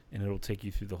 and it'll take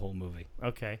you through the whole movie.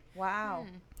 Okay. Wow.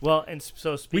 Well, and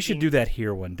so speaking. We should do that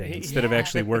here one day instead of Yeah.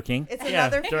 actually working. It's Yeah,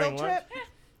 another during field lunch.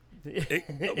 trip.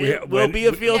 It will be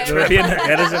a field Yeah, trip.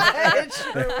 That is It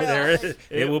sure will. there is,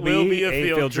 it will be a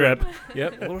field trip.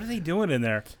 Yep. What are they doing in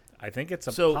there? I think it's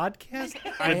a So- podcast.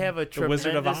 I have a The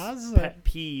Wizard of tremendous Oz? pet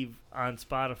peeve on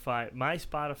Spotify. My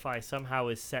Spotify somehow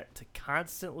is set to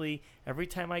constantly, every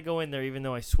time I go in there, even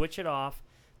though I switch it off,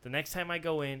 the next time I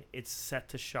go in, it's set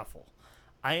to shuffle.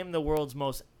 I am the world's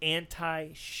most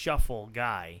anti-shuffle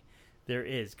guy there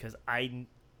is because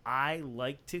I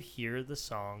like to hear the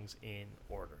songs in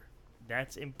order.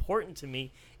 That's important to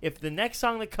me. If the next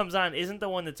song that comes on isn't the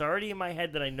one that's already in my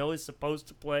head that I know is supposed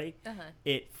to play,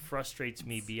 it frustrates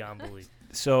me beyond belief.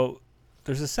 So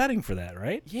there's a setting for that,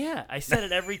 right? Yeah, I set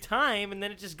it every time, and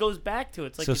then it just goes back to it.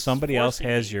 It's like So it's somebody else forcing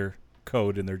has me. your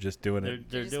code and they're just doing They're, it.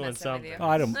 they're just doing messing with something. you. Oh,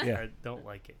 I don't. I Yeah. don't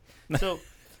like it. So,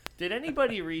 did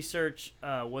anybody research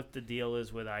what the deal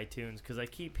is with iTunes? Because I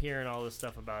keep hearing all this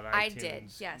stuff about iTunes. I did,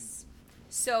 yes.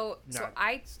 So Not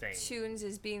staying. iTunes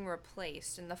is being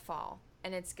replaced in the fall,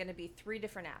 and it's going to be 3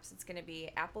 different apps. It's going to be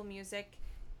Apple Music,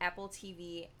 Apple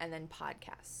TV, and then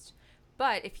Podcast.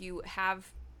 But if you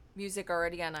have music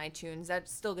already on iTunes, that's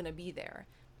still going to be there.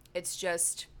 It's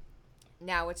just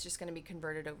now it's just going to be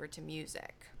converted over to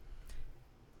music.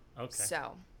 Okay.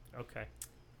 So Okay.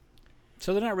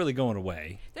 So they're not really going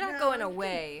away. they're not No, going you can-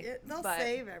 away. They'll but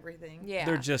save everything. Yeah,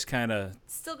 They're just kind of.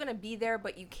 it's still going to be there,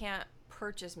 but you can't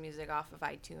purchase music off of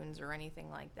iTunes or anything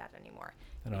like that anymore.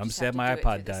 I know, You I'm just sad have to my do it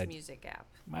iPod through this died. music app.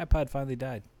 My iPod finally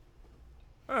died.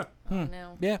 Oh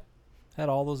no. Yeah, had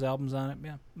all those albums on it.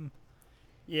 Yeah.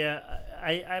 Yeah,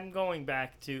 I'm going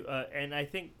back to, and I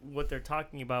think what they're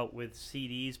talking about with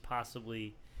CDs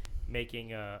possibly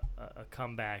making a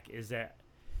comeback is that,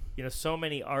 so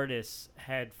many artists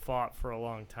had fought for a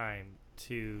long time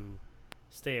to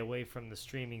stay away from the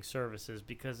streaming services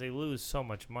because they lose so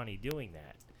much money doing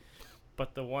that.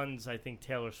 But the ones, I think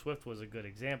Taylor Swift was a good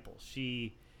example.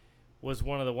 She was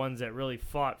one of the ones that really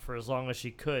fought for as long as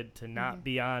she could to not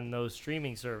be on those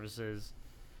streaming services,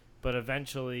 but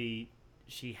eventually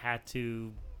she had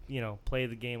to, play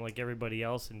the game like everybody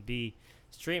else and be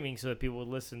streaming so that people would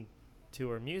listen to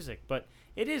her music. But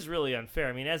it is really unfair.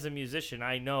 I mean, as a musician,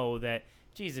 I know that,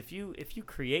 geez, if you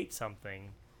create something,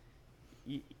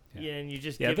 and you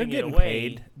just Yeah, they're giving getting it away,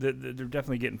 paid. They're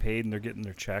definitely getting paid, and they're getting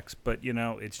their checks. But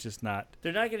it's just not.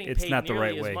 they're not getting It's paid not the nearly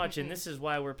right as way. much, and this is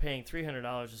why we're paying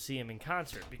 $300 to see him in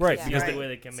concert. Because Right, that's because the they- way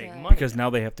they can make Yeah. money. Because now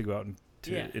they have to go out and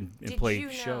Yeah. and Did play you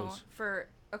know shows.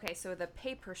 okay, so the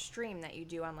pay per stream that you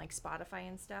do on like Spotify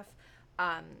and stuff,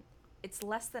 it's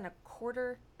less than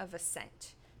 1/4 of a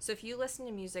cent. So if you listen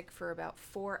to music for about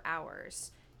 4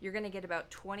 hours, you're gonna get about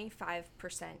 25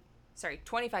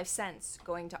 cents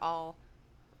going to all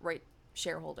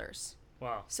shareholders.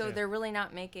 Wow. So yeah. they're really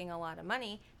not making a lot of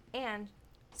money, and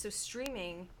so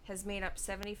streaming has made up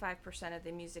 75% of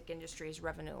the music industry's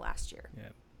revenue last year. Yeah.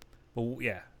 Well,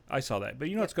 yeah, I saw that. But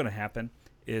what's going to happen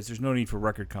is there's no need for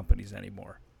record companies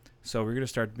anymore. So we're going to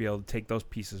start to be able to take those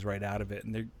pieces right out of it,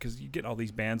 and because you get all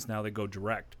these bands now that go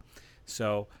direct,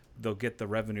 so they'll get the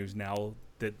revenues now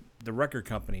that the record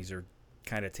companies are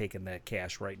kind of taking that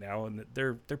cash right now, and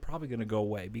they're probably going to go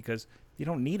away because you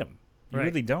don't need them. You Right.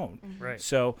 really don't. Right.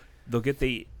 So they'll get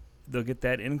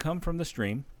that income from the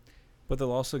stream, but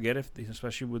they'll also get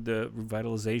especially with the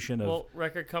revitalization of Well,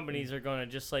 record companies are going to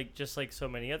just like so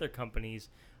many other companies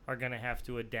are going to have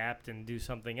to adapt and do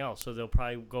something else. So they'll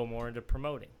probably go more into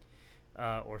promoting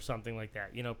or something like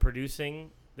that.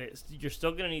 Producing. You're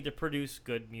still going to need to produce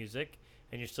good music,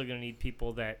 and you're still going to need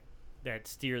people that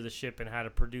steer the ship and how to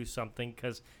produce something.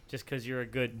 Because just because you're a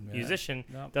good musician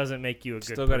Nope. doesn't make you a good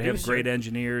still got to producer. have great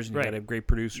engineers and you Right. got to have great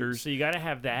producers. So you got to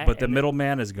have that. But the and then-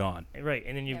 middleman is gone. Right,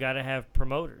 and then you've got to have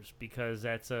promoters because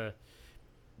that's a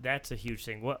huge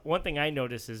thing. One thing I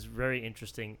notice is very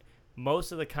interesting.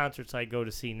 Most of the concerts I go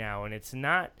to see now, and it's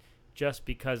not just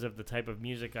because of the type of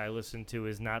music I listen to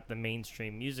is not the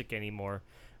mainstream music anymore,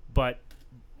 but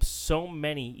so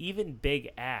many, even big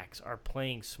acts, are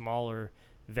playing smaller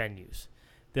venues.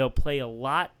 They'll play a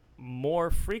lot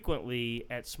more frequently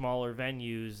at smaller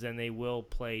venues than they will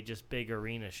play just big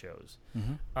arena shows.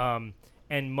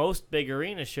 And most big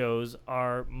arena shows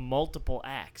are multiple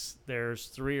acts. There's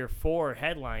 3 or 4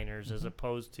 headliners as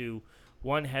opposed to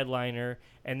one headliner.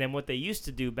 And then what they used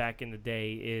to do back in the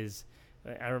day is,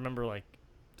 I remember like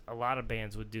a lot of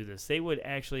bands would do this. They would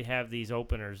actually have these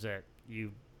openers that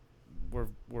were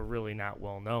really not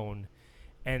well known,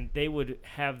 and they would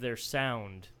have their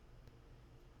sound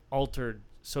altered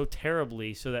so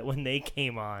terribly so that when they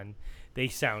came on, they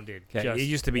sounded Yeah, just it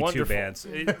used to be wonderful. 2 bands.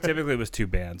 Typically, it was 2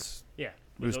 bands. Yeah,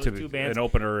 It was those typically two bands. an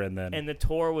opener and then. And the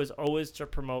tour was always to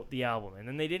promote the album, and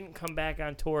then they didn't come back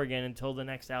on tour again until the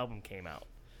next album came out.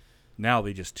 Now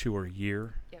they just tour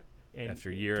year Yep. And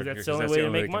after year. 'cause after that's year, the 'cause only way to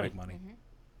they make can money. make money.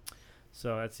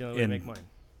 So that's the only way to make money.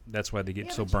 That's why they get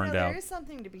Yeah, so but you know, burned out. there is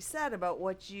something to be said about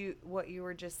what you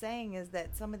were just saying, is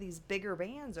that some of these bigger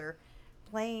bands are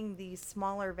playing these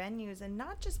smaller venues, and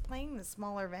not just playing the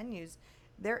smaller venues,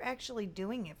 they're actually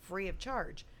doing it free of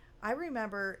charge. I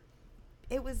remember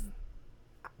it was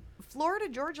Florida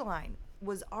Georgia Line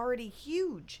was already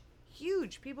huge.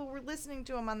 People were listening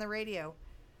to him on the radio.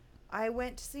 I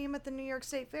went to see him at the New York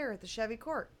State Fair at the Chevy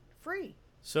Court, free.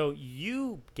 So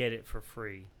you get it for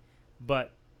free,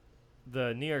 but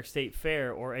the New York State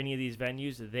Fair or any of these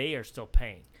venues, they are still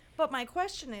paying. But my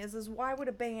question is why would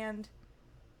a band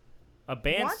A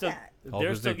band want still, that? they're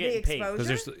 'cause still they- getting The paid. exposure?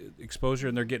 Because there's exposure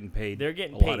and they're getting paid. They're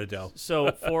getting a paid. lot of dough.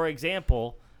 So, for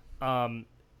example,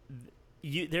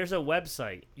 there's a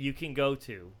website you can go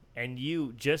to, and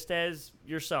you, just as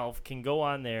yourself, can go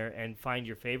on there and find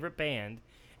your favorite band,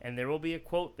 and there will be a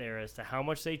quote there as to how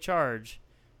much they charge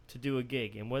to do a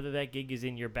gig, and whether that gig is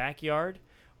in your backyard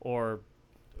or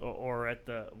at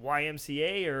the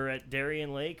YMCA or at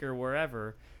Darien Lake or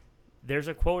wherever. There's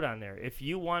a quote on there. If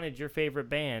you wanted your favorite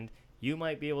band, you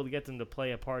might be able to get them to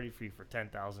play a party for you for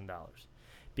 $10,000,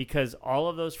 because all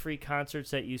of those free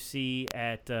concerts that you see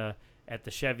at the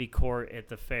Chevy Court, at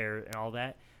the fair, and all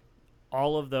that,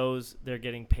 all of those, they're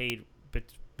getting paid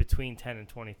between $10,000 and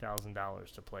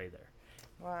 $20,000 to play there.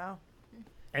 Wow.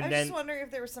 And I was then just wondering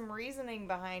if there was some reasoning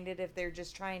behind it, if they're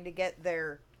just trying to get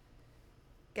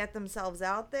themselves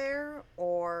out there,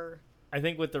 or I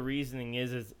think what the reasoning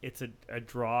is it's a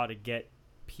draw to get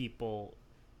people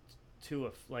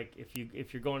to like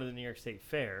if you're going to the New York State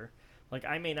Fair. Like,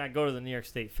 I may not go to the New York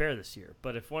State Fair this year,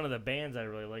 but if one of the bands I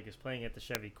really like is playing at the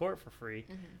Chevy Court for free,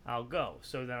 I'll go.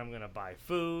 So then I'm going to buy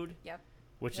food, Yep.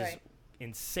 which is Right.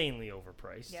 insanely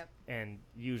overpriced, Yep. and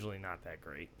usually not that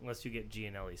great unless you get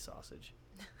Gianelli sausage.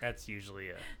 That's usually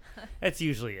a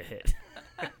hit.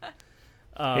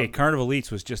 Hey, Carnival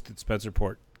Eats was just at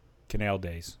Spencerport Canal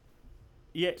Days.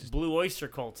 Yeah, Blue Oyster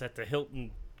Cult's at the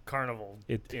Hilton Carnival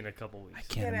It- in a couple weeks.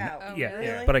 I can't. Get out. Oh, Yeah,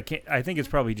 really? but I can't. I think it's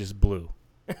probably just blue.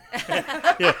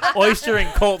 Yeah, Oyster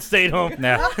and Colt stayed home.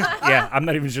 Nah, yeah, I'm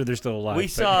not even sure they're still alive. We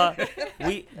but- saw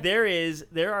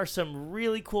there are some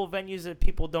really cool venues that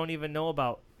people don't even know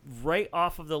about right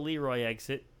off of the Leroy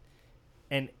exit.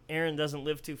 And Aaron doesn't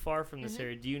live too far from this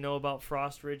area. Do you know about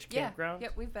Frost Ridge Campground?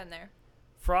 Yep, we've been there.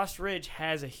 Frost Ridge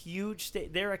has a huge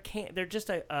they're just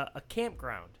a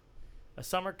campground. A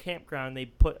summer campground. They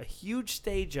put a huge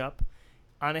stage up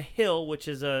on a hill, which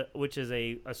is a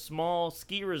small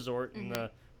ski resort, and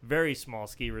a very small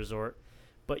ski resort.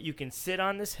 But you can sit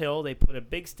on this hill. They put a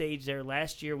big stage there.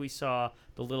 Last year we saw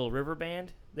the Little River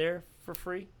Band there for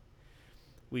free.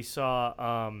 We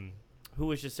saw who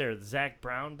was just there? The Zach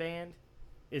Brown Band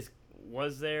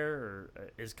was there or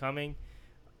is coming.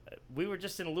 We were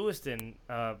just in Lewiston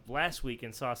last week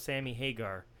and saw Sammy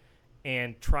Hagar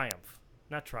and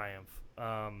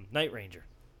Night Ranger.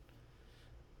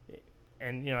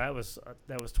 And that was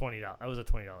 $20. That was a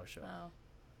 $20 show. Oh.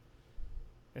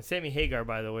 And Sammy Hagar,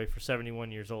 by the way, for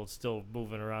 71 years old, still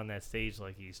moving around that stage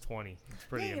like he's 20. It's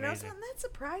pretty yeah, amazing. something that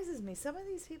surprises me. Some of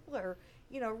these people are,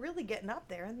 really getting up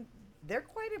there, and they're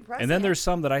quite impressive. And then there's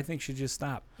some that I think should just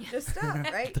stop. just stop,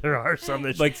 right? There are some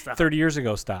that Like should stop. 30 years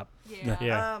ago, stop. Yeah.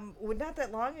 Yeah. Well, not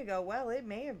that long ago. Well, it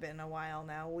may have been a while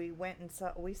now. We went and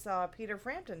saw Peter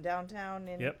Frampton downtown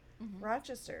in Yep.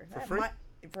 Rochester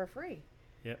for free.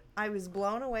 Yep. I was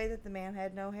blown away that the man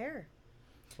had no hair.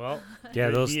 Well, Yeah,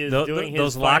 those he is those, doing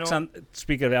those his locks final- on.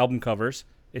 Speaking of album covers,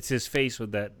 it's his face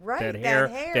with that Right, that hair,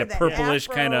 that purplish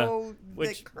kind of. afro,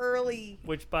 Which- the curly.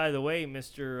 Which, by the way,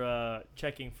 Mr.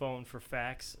 Checking Phone for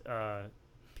Facts,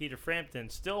 Peter Frampton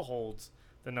still holds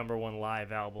the #1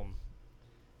 live album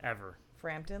ever.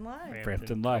 Frampton Live.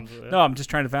 Frampton Live. comes with- No, I'm just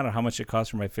trying to find out how much it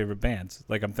costs for my favorite bands.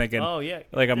 Like I'm thinking, Oh yeah,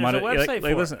 like I'm There's on a it. website Like, for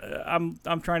it. listen,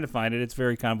 I'm trying to find it. It's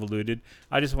very convoluted.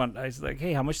 I was like,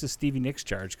 hey, how much does Stevie Nicks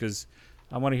charge? Because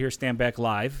I want to hear Stand Back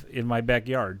live in my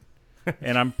backyard,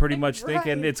 and I'm pretty much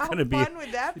thinking Right. it's How going to be. fun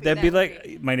would that be? That'd be That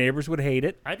would like my neighbors would hate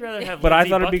it. I'd rather have But I Lindsey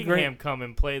thought it'd be great. Buckingham come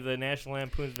and play the National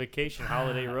Lampoon's Vacation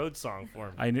Holiday Road song for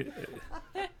me. I knew,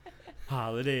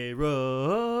 Holiday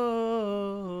Road.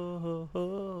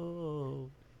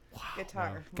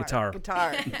 Guitar. Guitar.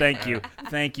 Guitar.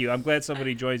 Thank you. I'm glad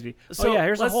somebody joins me. So, Oh yeah,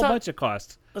 here's a let's whole talk- bunch of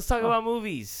costs. Let's talk about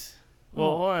movies. Well,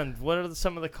 Oh. hold on. What are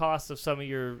some of the costs of some of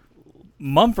your?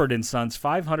 Mumford and Sons,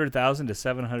 $500,000 to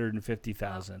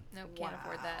 $750,000. No, can't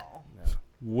afford that. Wow.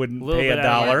 Wouldn't Little pay bit a out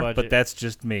of my dollar, budget. but that's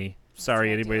just me. Sorry,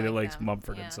 what I do anybody that like likes them.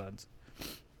 Mumford Yeah. and Sons.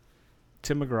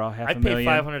 Tim McGraw, I paid $500,000.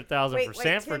 $500,000 Wait, for wait.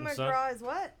 Sanford Tim and Son. McGraw is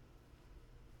what?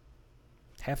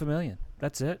 $500,000.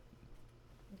 That's it.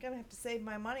 I'm gonna have to save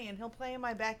my money, and he'll play in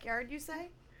my backyard. You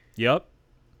say? Yep.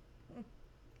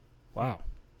 Wow.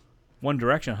 One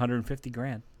Direction, 150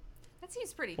 grand. That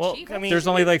seems pretty Well, cheap. I mean, There's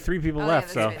only like 3 people Oh, yeah, left,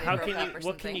 that's so right. how broke can up you? or What can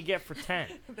something. you get for 10?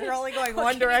 They're only going What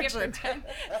one can you get for direction.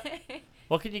 10?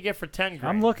 What can you get for 10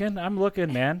 grand? I'm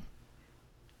looking, man.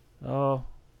 Oh,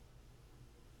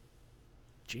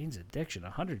 Jane's Addiction,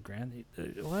 100 grand.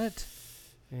 What?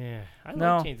 Yeah, I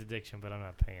No. like Jane's Addiction, but I'm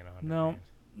not paying 100. No, grand.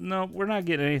 no, we're not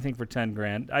getting anything for 10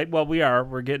 grand. Well, we are.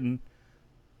 We're getting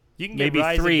You can maybe get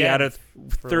Rise 3 Again out of for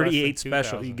less than 38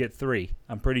 special. You 2,000. get 3.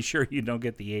 I'm pretty sure you don't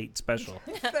get the 8 special.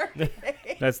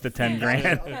 That's the 10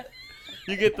 grand.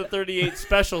 You get the 38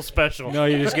 special. No,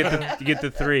 you just get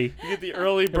the 3. You get the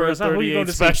early bird Everyone's like, "Who you 38 going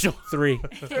to special. see?" 3.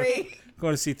 3.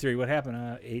 Going to see 3. What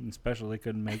happened? 8 and special. They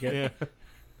couldn't make it. Yeah.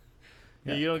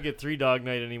 Yeah, you don't get 3 dog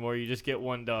night anymore. You just get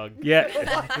 1 dog. Yeah.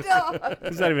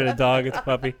 It's not even a dog. It's a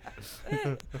puppy.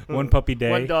 One puppy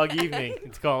day. 1 dog evening.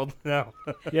 It's called. No.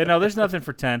 Yeah, no, there's nothing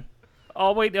for 10.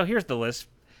 Oh, wait. No, here's the list.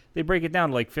 They break it down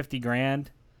to like 50 grand.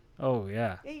 Oh,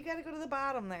 yeah. Yeah, you got to go to the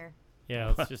bottom there.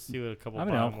 Yeah, let's just see what a couple I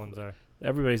don't bottom know. ones are.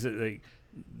 Everybody's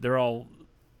they're all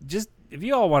just, if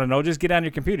you all want to know, just get on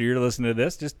your computer. You're listening to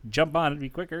this. Just jump on it. Be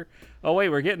quicker. Oh, wait,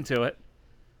 we're getting to it.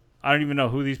 I don't even know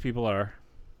who these people are.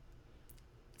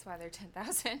 That's why they're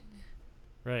 10,000.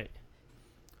 Right.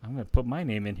 I'm going to put my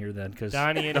name in here then because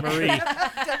Donnie and Marie.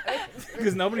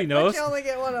 nobody But knows. you only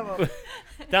get one of them.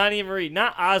 Donnie and Marie.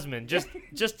 Not Osmond. Just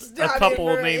a Donnie and couple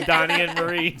Marie. named Donnie and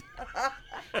Marie.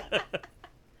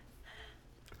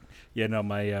 Yeah, no,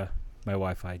 my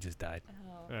Wi-Fi just died.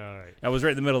 Oh. All right. I was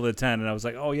right in the middle of the 10, and I was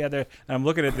like, oh, yeah, there. And I'm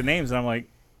looking at the names, and I'm like,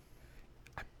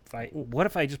 what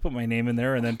if I just put my name in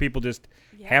there, and then people just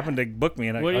Yeah. happen to book me,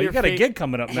 and What are you your got a fa- gig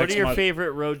coming up What next are your month.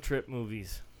 favorite road trip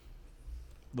movies?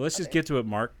 Let's just get to it,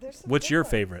 Mark. There's some What's good your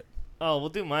ones. favorite? Oh, we'll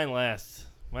do mine last.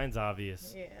 Mine's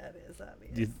obvious. Yeah, it is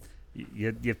obvious.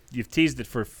 You've teased it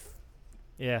for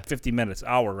Yeah. 50 minutes,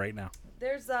 hour right now.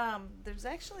 There's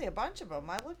actually a bunch of them.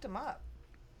 I looked them up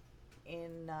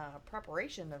in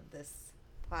preparation of this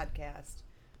podcast.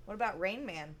 What about Rain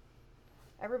Man?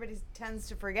 Everybody tends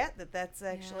to forget that that's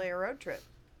actually a road trip.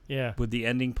 Yeah. With the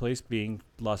ending place being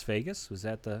Las Vegas, was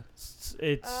that the? It's.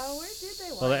 Where did they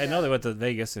wind Well, I know up? they went to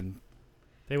Vegas and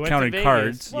They went counted to Vegas.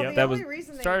 cards. Well, Yep. the that only was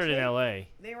reason they Started were in L.A.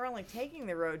 They were only taking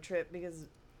the road trip because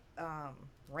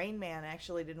Rain Man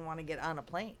actually didn't want to get on a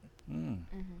plane. I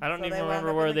don't So even they wound remember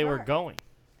up where in the they were car. going.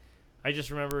 I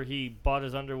just remember he bought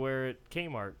his underwear at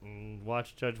Kmart and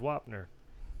watched Judge Wapner.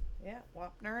 Yeah,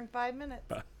 Wapner in 5 minutes.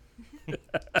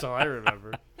 That's all I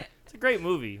remember. It's a great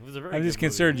movie. It was a very I'm good just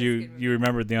concerned It is a good you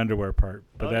remembered the underwear part,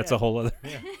 but Oh, that's yeah. a whole other.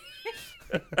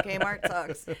 Kmart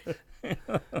sucks. movie.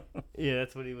 Yeah,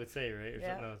 that's what he would say, right? Or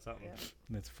Yeah, something. No, something.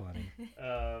 That's funny.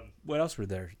 Um, What else were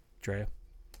there, Drea?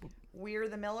 We're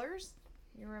the Millers.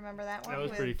 You remember that one? That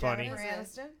was with pretty funny. Jennifer That was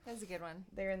Aniston? That's a good one.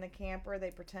 They're in the camper.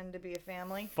 They pretend to be a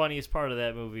family. funniest part of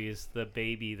that movie is the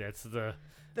baby that's the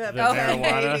The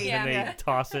marijuana, baby. and they Yeah.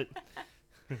 toss it.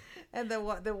 And the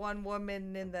one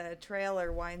woman in the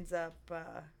trailer winds up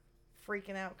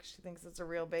freaking out because she thinks it's a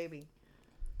real baby.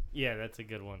 Yeah, that's a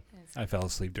good one. That's I fell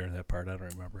asleep during that part. I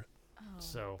don't remember it. Oh,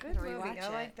 So Good gotta movie. rewatch I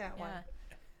like it. that one.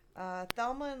 Yeah.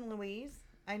 Thelma and Louise.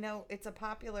 I know it's a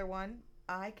popular one.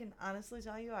 I can honestly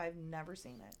tell you I've never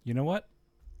seen it. You know what?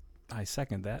 I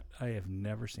second that. I have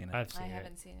never seen it. I've seen I it.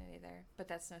 haven't seen it either, but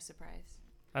that's no surprise.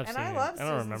 I've And seen I it. love I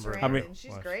don't Susan remember. How many- Sarandon.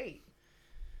 She's much. great.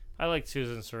 I like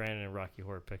Susan Sarandon in Rocky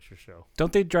Horror Picture Show.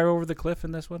 Don't they drive over the cliff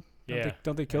in this one? Yeah.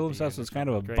 Don't they kill At the themselves? end, So it's kind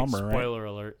of a great bummer, right? Spoiler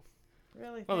alert.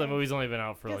 Really? Well, the think? movie's only been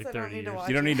out for Guess like I don't 30 need to years. watch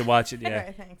You don't need to watch it, yeah.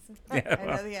 Alright, thanks. Yeah, I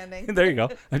well. know the ending. There you go.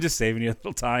 I'm just saving you a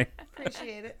little time.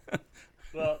 Appreciate it.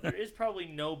 Well, there is probably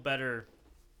no better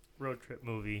road trip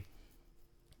movie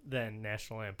than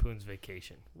National Lampoon's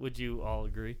Vacation. Would you all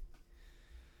agree?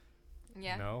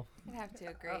 Yeah, No? I'd have to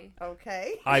agree.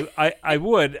 Okay. I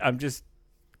would. I'm just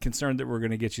concerned that we're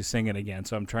going to get you singing again.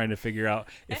 So I'm trying to figure out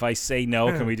if I say no,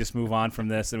 can we just move on from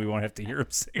this and we won't have to hear him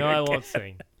sing? No, I again? won't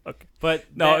sing. Okay. But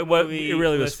No, that movie, it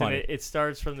really was listen, funny. It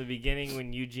starts from the beginning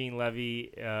when Eugene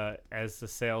Levy, as the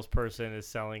salesperson, is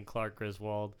selling Clark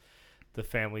Griswold, the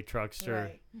family truckster,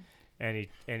 Right.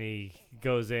 and he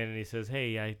goes in and he says,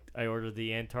 "Hey, I ordered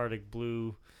the Antarctic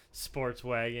Blue sports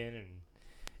wagon,"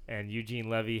 and Eugene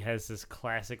Levy has this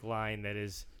classic line that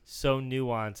is so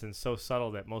nuanced and so subtle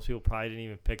that most people probably didn't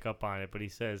even pick up on it. But he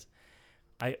says,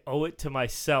 "I owe it to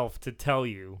myself to tell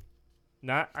you."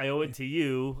 Not I owe it to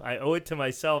you. I owe it to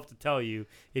myself to tell you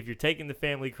if you're taking the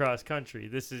family cross country,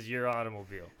 this is your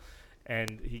automobile.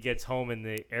 And he gets home and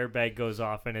the airbag goes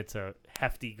off and it's a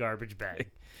hefty garbage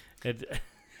bag.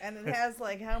 And it has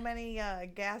like how many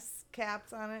gas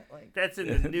caps on it? Like That's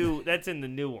in the new. That's in the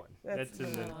new one. That's That's in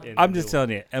the the. new one. in I'm the just new one.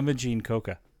 telling you, Emma Jean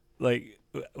Coca. Like,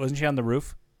 wasn't she on the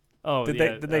roof? Oh, Did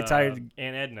yeah, they tie Aunt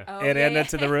Edna? Oh, and yeah, Edna yeah.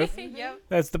 to the roof? Yep.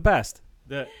 That's the best.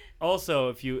 Also,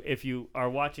 if you are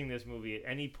watching this movie at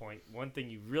any point, one thing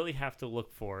you really have to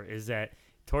look for is that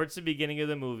towards the beginning of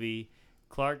the movie,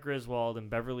 Clark Griswold and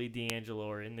Beverly D'Angelo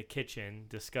are in the kitchen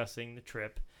discussing the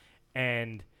trip,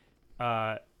 and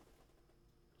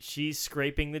she's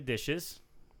scraping the dishes,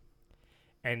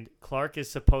 and Clark is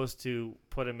supposed to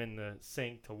put them in the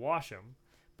sink to wash them,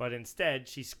 but instead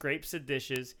she scrapes the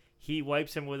dishes. He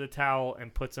wipes them with a towel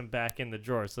and puts them back in the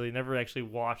drawer. So they never actually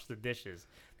wash the dishes.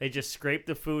 They just scrape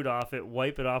the food off it,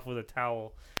 wipe it off with a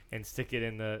towel, and stick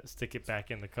it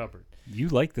back in the cupboard. You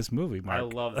like this movie, Mark? I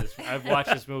love this. I've watched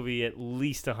this movie at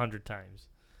least 100 times.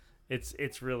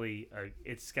 It's really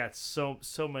it's got so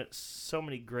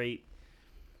many great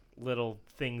little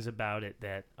things about it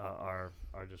that are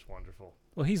just wonderful.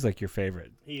 Well, he's like your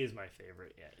favorite. He is my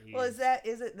favorite. Yeah. Well,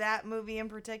 is it that movie in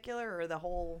particular or the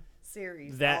whole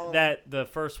series? The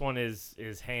first one is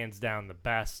hands down the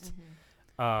best.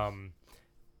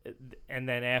 And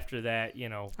then after that,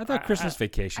 I thought Christmas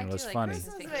Vacation I was do like funny.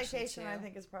 Christmas Christmas Vacation, Vacation, I too.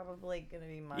 think, is probably going to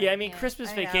be mine. Yeah, I mean, Yeah.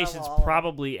 Christmas I mean, out of Vacation's all of them.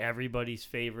 probably everybody's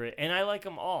favorite, and I like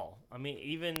them all. I mean,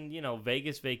 even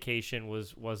Vegas Vacation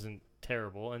wasn't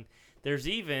terrible, and there's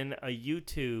even a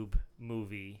YouTube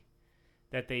movie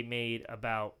that they made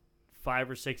about 5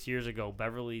 or 6 years ago.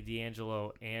 Beverly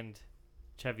D'Angelo and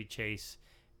Chevy Chase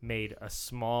made a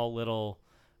small little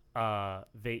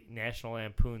National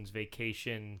Lampoon's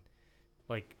Vacation,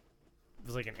 like. It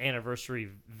was like an anniversary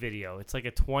video. It's like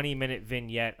a 20-minute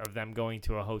vignette of them going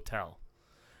to a hotel,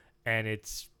 and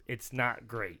it's not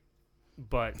great.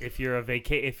 But if you're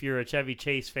a Chevy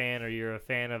Chase fan or you're a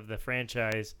fan of the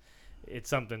franchise,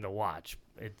 it's something to watch.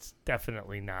 It's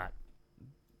definitely not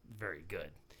very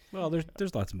good. Well,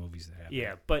 there's lots of movies that have.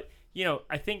 Yeah, but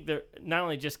I think not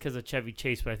only just because of Chevy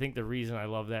Chase, but I think the reason I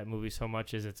love that movie so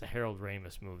much is it's a Harold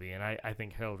Ramis movie, and I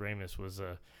think Harold Ramis was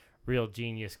a real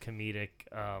genius comedic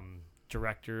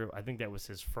director. I think that was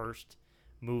his first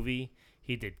movie.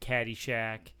 He did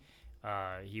Caddyshack.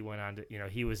 He went on to,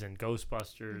 he was in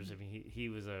Ghostbusters. I mean, he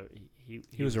was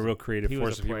a real creative he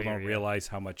was force. a People player, don't yeah. realize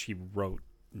how much he wrote,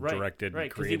 directed, right? and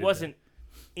Because created. he wasn't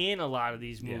in a lot of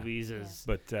these Yeah. movies as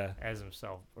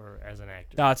himself or as an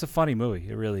actor. No, it's a funny movie.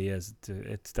 It really is.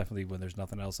 It's definitely when there's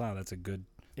nothing else on. It's a good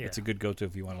go-to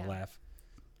if you want to laugh.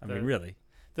 I mean, really.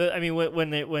 When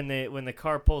the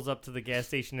car pulls up to the gas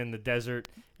station in the desert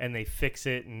and they fix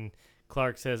it, and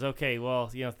Clark says, "Okay, well,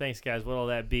 thanks guys. What'll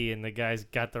that be?" And the guy's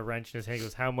got the wrench in his hand. He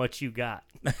goes, "How much you got?"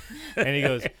 And he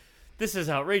goes, "This is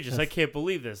outrageous. I can't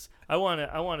believe this. I want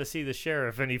to see the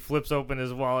sheriff." And he flips open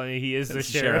his wallet, and he is the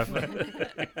sheriff.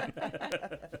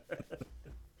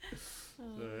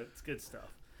 So it's good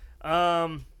stuff.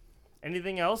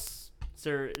 Anything else?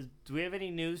 Sir, do we have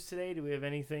any news today? Do we have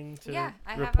anything to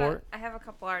report? I have a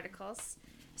couple articles.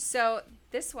 So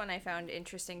this one I found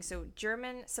interesting. So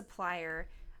German supplier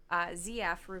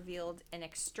ZF revealed an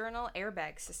external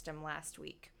airbag system last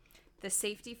week. The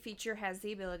safety feature has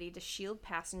the ability to shield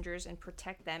passengers and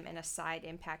protect them in a side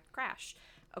impact crash.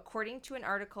 According to an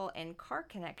article in Car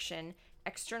Connection,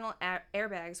 external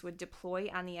airbags would deploy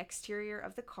on the exterior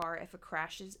of the car if a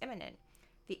crash is imminent.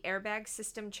 The airbag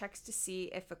system checks to see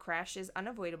if a crash is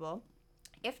unavoidable.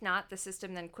 If not, the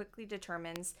system then quickly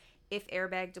determines if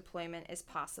airbag deployment is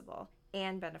possible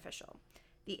and beneficial.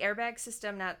 The airbag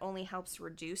system not only helps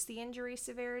reduce the injury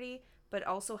severity, but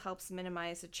also helps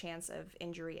minimize the chance of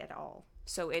injury at all.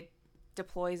 So it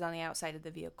deploys on the outside of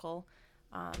the vehicle.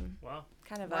 Wow.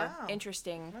 Kind of Wow. a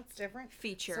interesting That's different.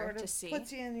 feature Sort of to see.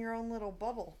 puts you in your own little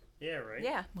bubble. Yeah, right.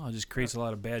 Yeah. Well, it just creates a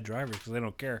lot of bad drivers because they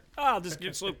don't care. I'll just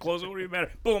get so close. It wouldn't even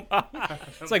matter. Boom.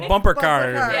 It's like bumper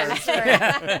cars. cars,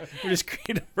 right. We just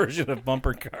create a version of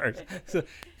bumper cars. So,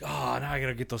 now I got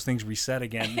to get those things reset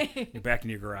again. You're back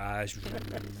in your garage.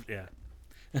 Yeah.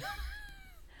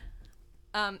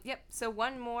 Yep. So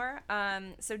one more.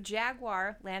 So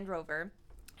Jaguar Land Rover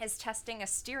is testing a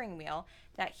steering wheel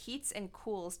that heats and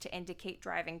cools to indicate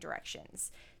driving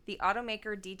directions. The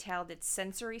automaker detailed its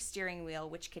sensory steering wheel,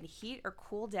 which can heat or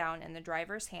cool down in the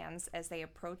driver's hands as they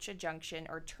approach a junction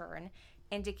or turn,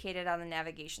 indicated on the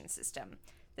navigation system.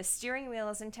 The steering wheel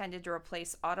is intended to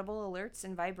replace audible alerts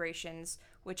and vibrations,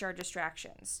 which are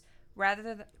distractions.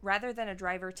 Rather than a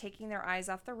driver taking their eyes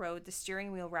off the road, the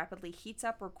steering wheel rapidly heats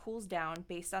up or cools down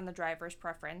based on the driver's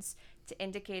preference to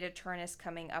indicate a turn is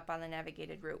coming up on the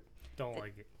navigated route. Don't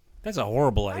like it. That's a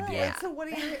horrible Oh, idea. so what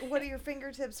do your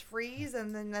fingertips freeze,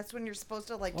 and then that's when you're supposed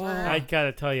to turn? I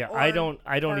gotta tell you, I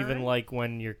Or don't even burn? like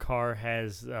when your car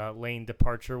has lane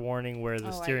departure warning where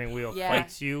the steering wheel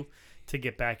fights you to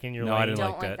get back in your No, lane. I didn't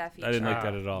Don't like like that. that I didn't like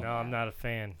feature. that at all. No, I'm not a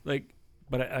fan. Like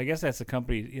But I guess that's a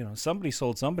company, somebody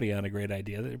sold somebody on a great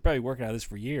idea. They're probably working on this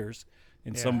for years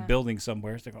in some Yeah. building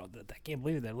somewhere. So they're going, I can't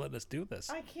believe they're letting us do this.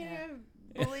 I can't even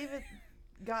believe it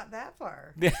got that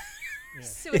far.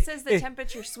 So it says the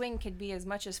temperature swing could be as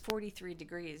much as 43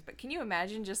 degrees. But can you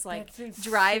imagine just like That's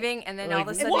insane. driving and then all of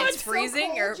a sudden it's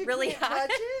freezing or really hot?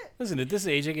 Listen, at this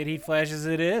age, I get heat flashes.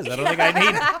 It is. I don't think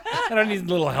I don't need a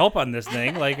little help on this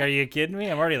thing. Like, are you kidding me?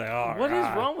 I'm already like, oh, What is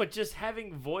God. wrong with just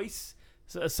having voice?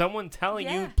 Someone telling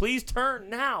Yeah. you, please turn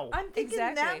now. I'm thinking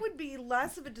Exactly. that would be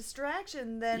less of a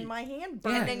distraction than my hand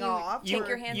burning you off. take or-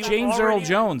 your hands you off. James already- Earl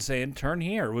Jones saying "turn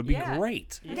here" would be Yeah.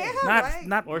 great. Yeah, Not right.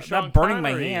 not Or Sean not burning my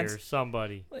Connery hands. or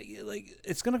somebody. Like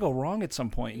it's gonna go wrong at some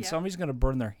point, and Yep. somebody's gonna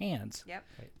burn their hands. Yep.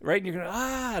 Right? And you're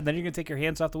gonna and then you're gonna take your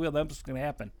hands off the wheel. That's what's gonna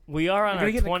happen. We are on You're our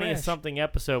gonna get in a 20th crash. something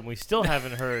episode, and we still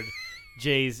haven't heard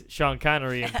Jay's Sean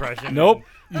Connery impression. Nope.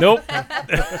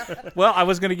 Well, I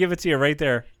was gonna give it to you right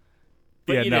there.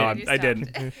 But Yeah, you no, didn't. I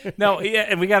didn't. No, yeah,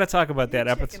 and we got to talk about that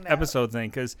You're checking out. episode thing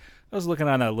because I was looking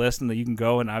on that list, and you can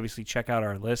go and obviously check out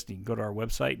our list. You can go to our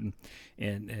website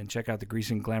and check out the Grease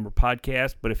and Glamour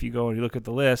podcast. But if you go and you look at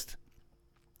the list,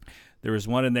 there was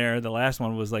one in there. The last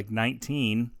one was like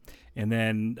 19, and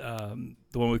then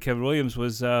the one with Kevin Williams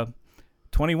was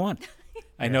 21.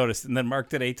 I noticed, and then Mark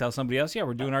today tells somebody else, "Yeah,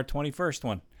 we're doing our 21st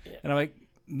one," and I'm like,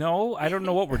 "No, I don't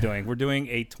know what we're doing. We're doing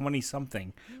a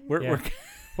 20-something. Yeah.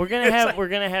 We're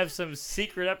gonna have some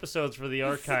secret episodes for the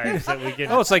archives that we can.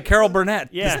 Oh, it's like Carol Burnett.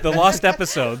 Yeah. The lost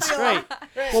episodes. Right.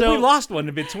 Well, So- we lost one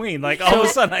in between. Like all of a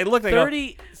sudden, I looked. I go,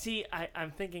 30. See,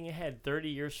 I'm thinking ahead. 30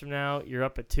 years from now, you're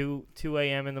up at 2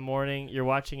 a.m. in the morning. You're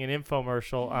watching an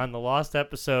infomercial on the lost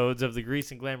episodes of the Grease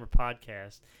and Glamour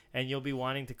podcast, and you'll be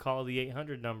wanting to call the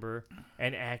 800 number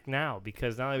and act now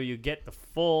because not only will you get the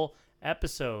full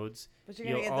episodes, But you're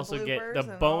gonna you'll get the also get bloopers the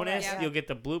and all bonus. that. You'll get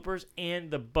the bloopers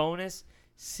and the bonus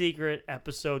secret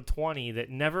episode 20 that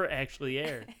never actually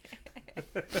aired.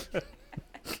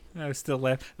 I was still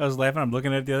laughing. I was laughing. I'm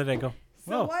looking at it the other day. I go,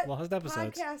 So well, what lost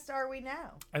episodes. podcast are we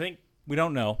now? I think We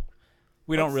don't know.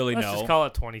 We don't really let's know. just call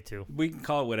it 22. We can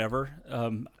call it whatever.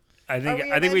 I Are think.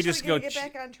 we I think we eventually just gonna go.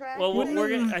 get back on track? Well, we're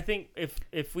gonna, I think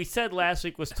if we said last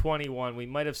week was 21, we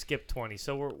might have skipped 20.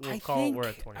 So we'll call it we're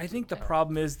at 22. I think the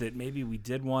problem is that maybe we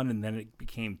did one and then it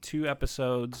became 2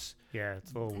 episodes Yeah,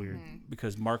 it's a little weird.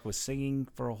 because Mark was singing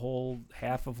for a whole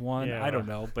half of one. Yeah. I don't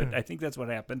know, but I think that's what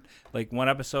happened. Like one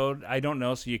episode, I don't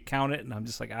know, so you count it, and I'm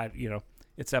just like,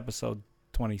 it's episode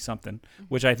 20 something,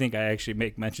 which I think I actually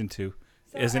make mention to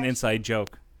So as an actually- inside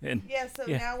joke. And Yeah, so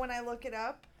Yeah. now when I look it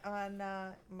up on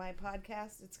my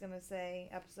podcast, it's going to say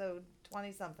episode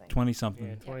 20-something. 20 Yeah,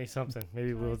 something. 20 something.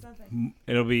 Maybe we'll. 20-something.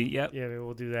 It'll be Yeah, maybe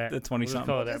we'll do that. The 20 We'll just something.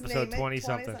 call it We'll just episode name it 20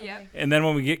 something. 20-something. Yep. And then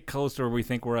when we get close to where we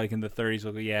think we're like in the 30s,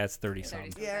 we'll go, yeah, it's 30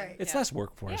 something. Yeah, right. It's Yeah. less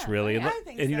work for us, Yeah, really. yeah, I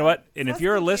think and you so. know what? It's And if less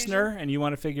you're a confusion. listener and you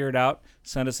want to figure it out,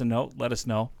 send us a note. Let us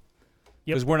know.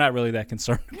 Yep. Because we're not really that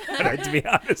concerned about it, to be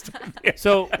honest with you.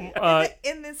 So,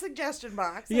 In the suggestion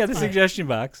box. Yeah, the that's fine. suggestion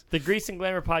box. the Grease and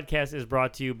Glamour podcast is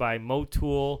brought to you by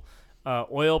Motul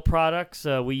oil products.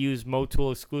 We use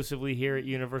Motul exclusively here at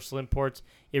Universal Imports.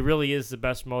 It really is the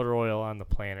best motor oil on the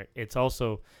planet. It's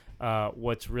also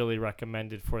what's really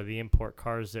recommended for the import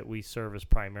cars that we service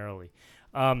primarily.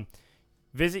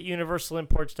 Visit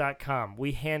universalimports.com.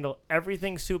 We handle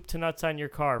everything soup to nuts on your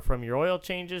car, from your oil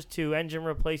changes to engine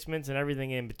replacements and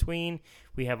everything in between.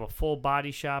 We have a full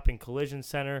body shop and collision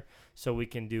center, so we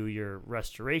can do your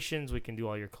restorations, we can do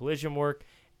all your collision work,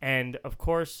 and of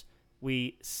course,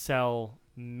 we sell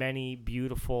many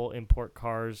beautiful import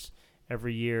cars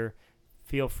every year.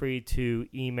 Feel free to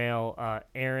email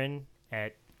Aaron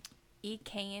at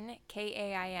Kain,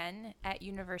 Kain, at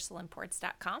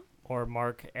universalimports.com. or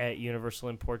Mark at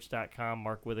universalimports.com,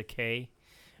 Mark with a K.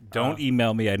 Don't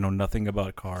email me. I know nothing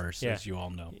about cars, Yeah. as you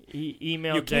all know.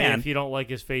 Email You Jay can. if you don't like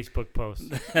his Facebook post.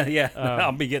 Yeah,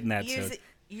 I'll be getting that Use, soon.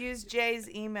 use Jay's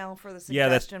email for the Yeah,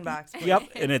 that's- suggestion box. please. Yep,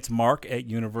 and it's Mark at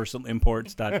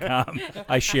universalimports.com.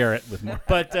 I share it with Mark.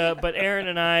 But Aaron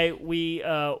and I, we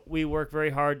work very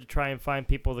hard to try and find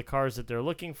people the cars that they're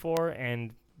looking for,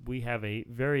 and we have a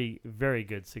very, very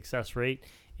good success rate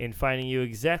in finding you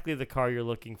exactly the car you're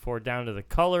looking for, down to the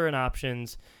color and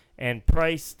options and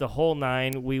price, the whole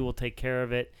nine. We will take care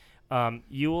of it.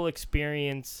 You will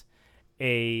experience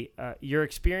your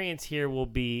experience here will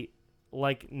be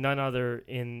like none other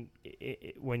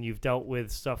when you've dealt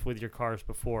with stuff with your cars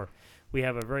before. We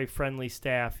have a very friendly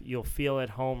staff. You'll feel at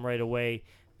home right away.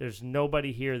 There's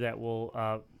nobody here that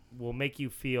will make you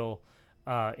feel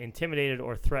intimidated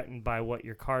or threatened by what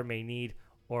your car may need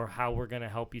or how we're going to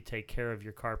help you take care of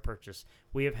your car purchase.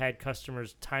 We have had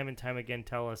customers time and time again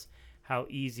tell us how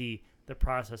easy the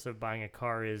process of buying a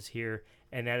car is here,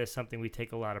 and that is something we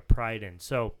take a lot of pride in.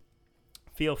 So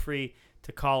feel free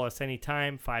to call us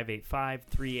anytime,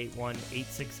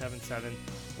 585-381-8677,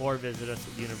 or visit us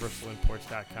at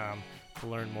universalimports.com to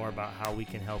learn more about how we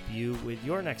can help you with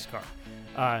your next car.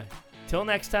 Till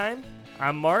next time,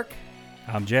 I'm Mark.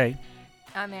 I'm Jay.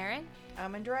 I'm Erin.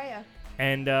 I'm Andrea.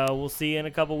 And we'll see you in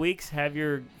a couple weeks. Have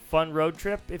your fun road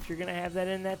trip if you're going to have that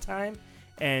in that time.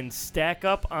 And stack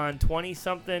up on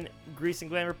 20-something Grease and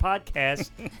Glamour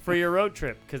podcasts for your road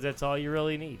trip, because that's all you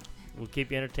really need. We'll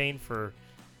keep you entertained for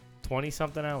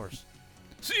 20-something hours.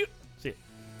 See you. See you.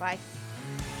 Bye.